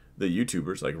 like the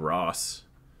YouTubers, like Ross.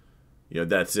 You know,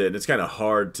 that's it. It's kind of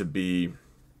hard to be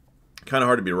kind of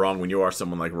hard to be wrong when you are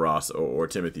someone like Ross or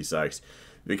Timothy Sykes,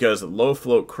 because low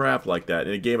float crap like that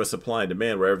in a game of supply and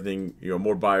demand where everything,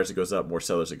 more buyers it goes up, more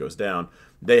sellers it goes down,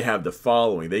 they have the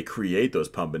following. They create those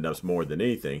pump and dumps more than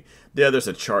anything. Yeah, there's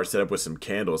a chart set up with some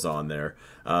candles on there,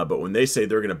 but when they say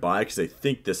they're going to buy because they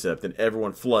think this up, then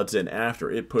everyone floods in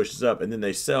after. It pushes up, and then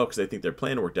they sell because they think their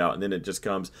plan worked out, and then it just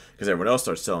comes because everyone else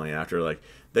starts selling after. Like,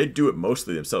 they do it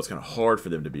mostly themselves. It's kind of hard for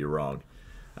them to be wrong.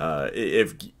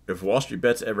 If Wall Street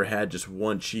Bets ever had just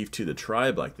one chief to the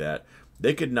tribe like that,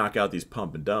 they could knock out these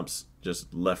pump and dumps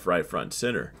just left, right, front, and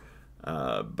center.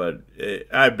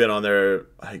 I've been on there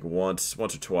like once or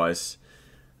twice,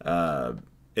 and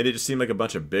it just seemed like a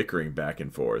bunch of bickering back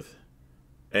and forth.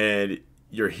 And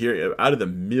you're hearing, out of the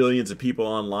millions of people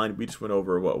online, we just went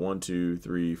over what, 1, 2,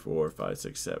 3, 4, 5,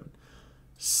 6, 7,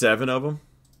 7 of them.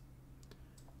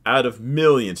 Out of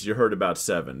millions, you heard about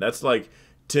 7. That's like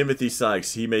Timothy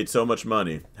Sykes. He made so much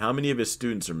money. How many of his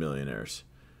students are millionaires?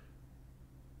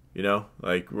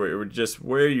 Like we're just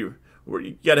you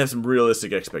got to have some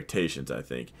realistic expectations, I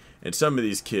think. And some of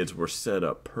these kids were set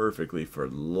up perfectly for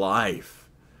life.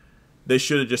 They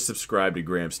should have just subscribed to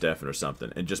Graham Stephan or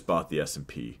something and just bought the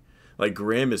S&P. Like,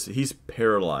 he's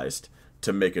paralyzed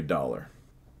to make $1.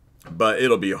 But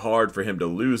it'll be hard for him to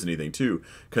lose anything too,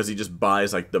 because he just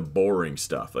buys like the boring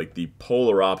stuff, like the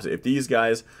polar opposite. If these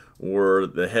guys were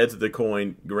the heads of the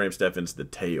coin, Graham Stephan's the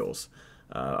tails.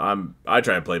 I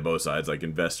try to play both sides, like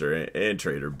investor and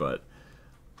trader, but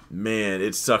man,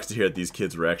 it sucks to hear that these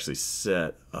kids were actually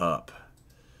set up.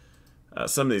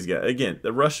 Some of these guys, again,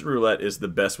 the Russian roulette is the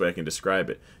best way I can describe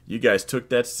it. You guys took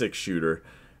that 6-shooter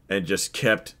and just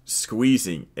kept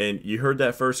squeezing, and you heard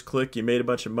that first click, you made a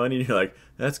bunch of money, and you're like,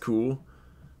 that's cool.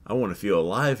 I want to feel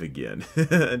alive again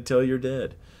until you're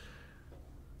dead.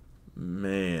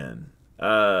 Man.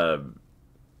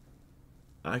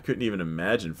 I couldn't even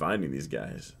imagine finding these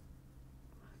guys.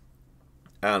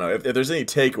 I don't know. If there's any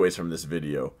takeaways from this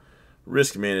video,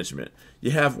 risk management.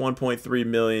 You have 1.3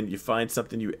 million. You find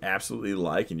something you absolutely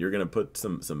like, and you're going to put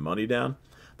some money down.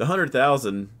 The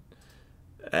 100,000,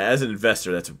 as an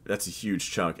investor, that's a huge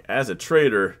chunk. As a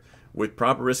trader, with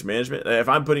proper risk management, if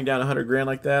I'm putting down 100 grand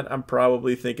like that, I'm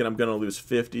probably thinking I'm going to lose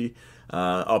 50.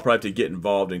 I'll probably have to get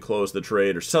involved and close the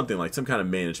trade or something, like some kind of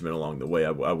management along the way.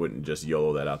 I wouldn't just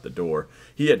YOLO that out the door.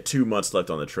 He had 2 months left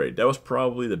on the trade. That was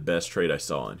probably the best trade I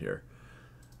saw in here.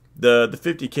 The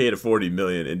 50K to 40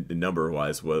 million in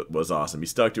number-wise was awesome. He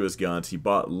stuck to his guns. He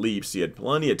bought leaps. He had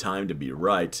plenty of time to be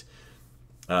right.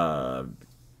 At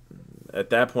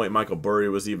that point, Michael Burry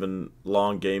was even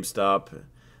long GameStop.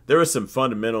 There were some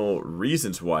fundamental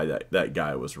reasons why that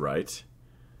guy was right.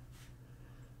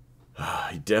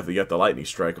 He definitely got the lightning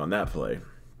strike on that play.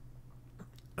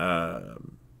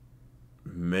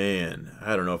 Man,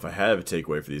 I don't know if I have a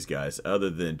takeaway for these guys other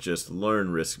than just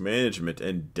learn risk management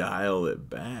and dial it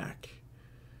back.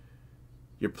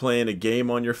 You're playing a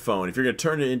game on your phone. If you're going to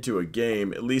turn it into a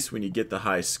game, at least when you get the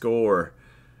high score,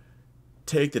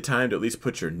 take the time to at least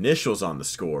put your initials on the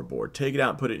scoreboard. Take it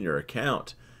out and put it in your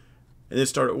account. And then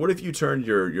start. What if you turned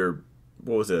your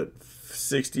what was it,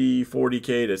 60,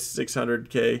 40K to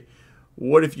 600K?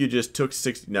 What if you just took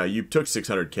now you took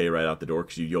 600K right out the door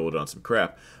because you YOLO'd on some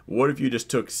crap. What if you just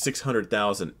took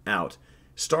 600,000 out,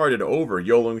 started over,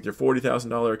 YOLOing with your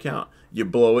 $40,000 account? You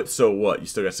blow it, so what? You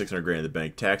still got 600 grand in the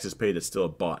bank. Taxes paid, it's still a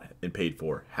bought and paid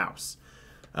for house.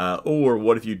 Or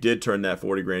what if you did turn that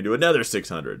 40 grand to another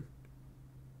 600?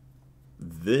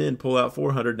 Then pull out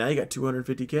 400, now you got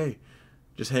 250K.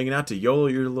 Just hanging out to YOLO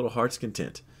your little heart's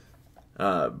content.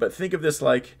 But think of this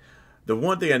like, the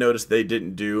one thing I noticed they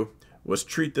didn't do was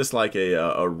treat this like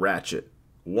a ratchet.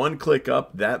 One click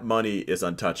up, that money is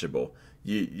untouchable.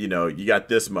 You know, you got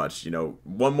this much.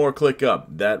 One more click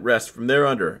up, that rest from there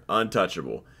under,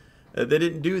 untouchable. They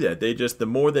didn't do that. They just, the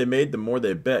more they made, the more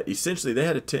they bet. Essentially, they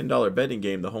had a $10 betting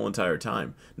game the whole entire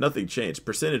time. Nothing changed.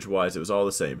 Percentage-wise, it was all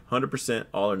the same. 100%,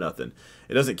 all or nothing.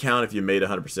 It doesn't count if you made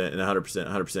 100% and 100%,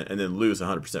 100%, and then lose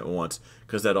 100% once,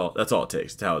 because that's all it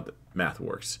takes. It's how the math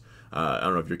works. I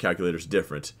don't know if your calculator's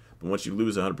different, but once you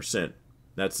lose 100%,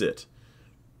 that's it.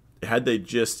 Had they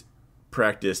just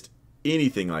practiced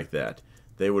anything like that,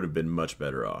 they would have been much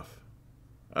better off.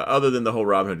 Other than the whole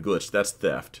Robinhood glitch, that's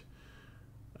theft.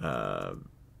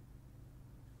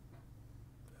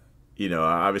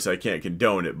 Obviously I can't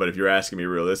condone it, but if you're asking me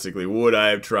realistically, would I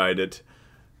have tried it?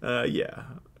 Yeah.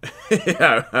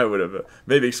 Yeah, I would have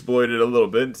maybe exploited it a little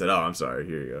bit and said, oh, I'm sorry,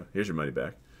 here you go. Here's your money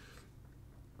back.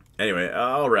 Anyway,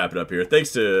 I'll wrap it up here.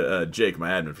 Thanks to Jake, my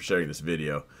admin, for sharing this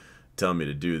video, telling me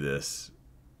to do this.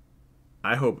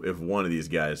 I hope if one of these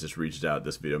guys just reached out,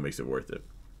 this video makes it worth it.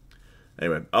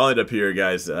 Anyway, I'll end up here,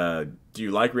 guys. Do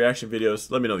you like reaction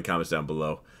videos? Let me know in the comments down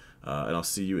below. And I'll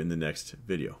see you in the next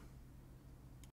video.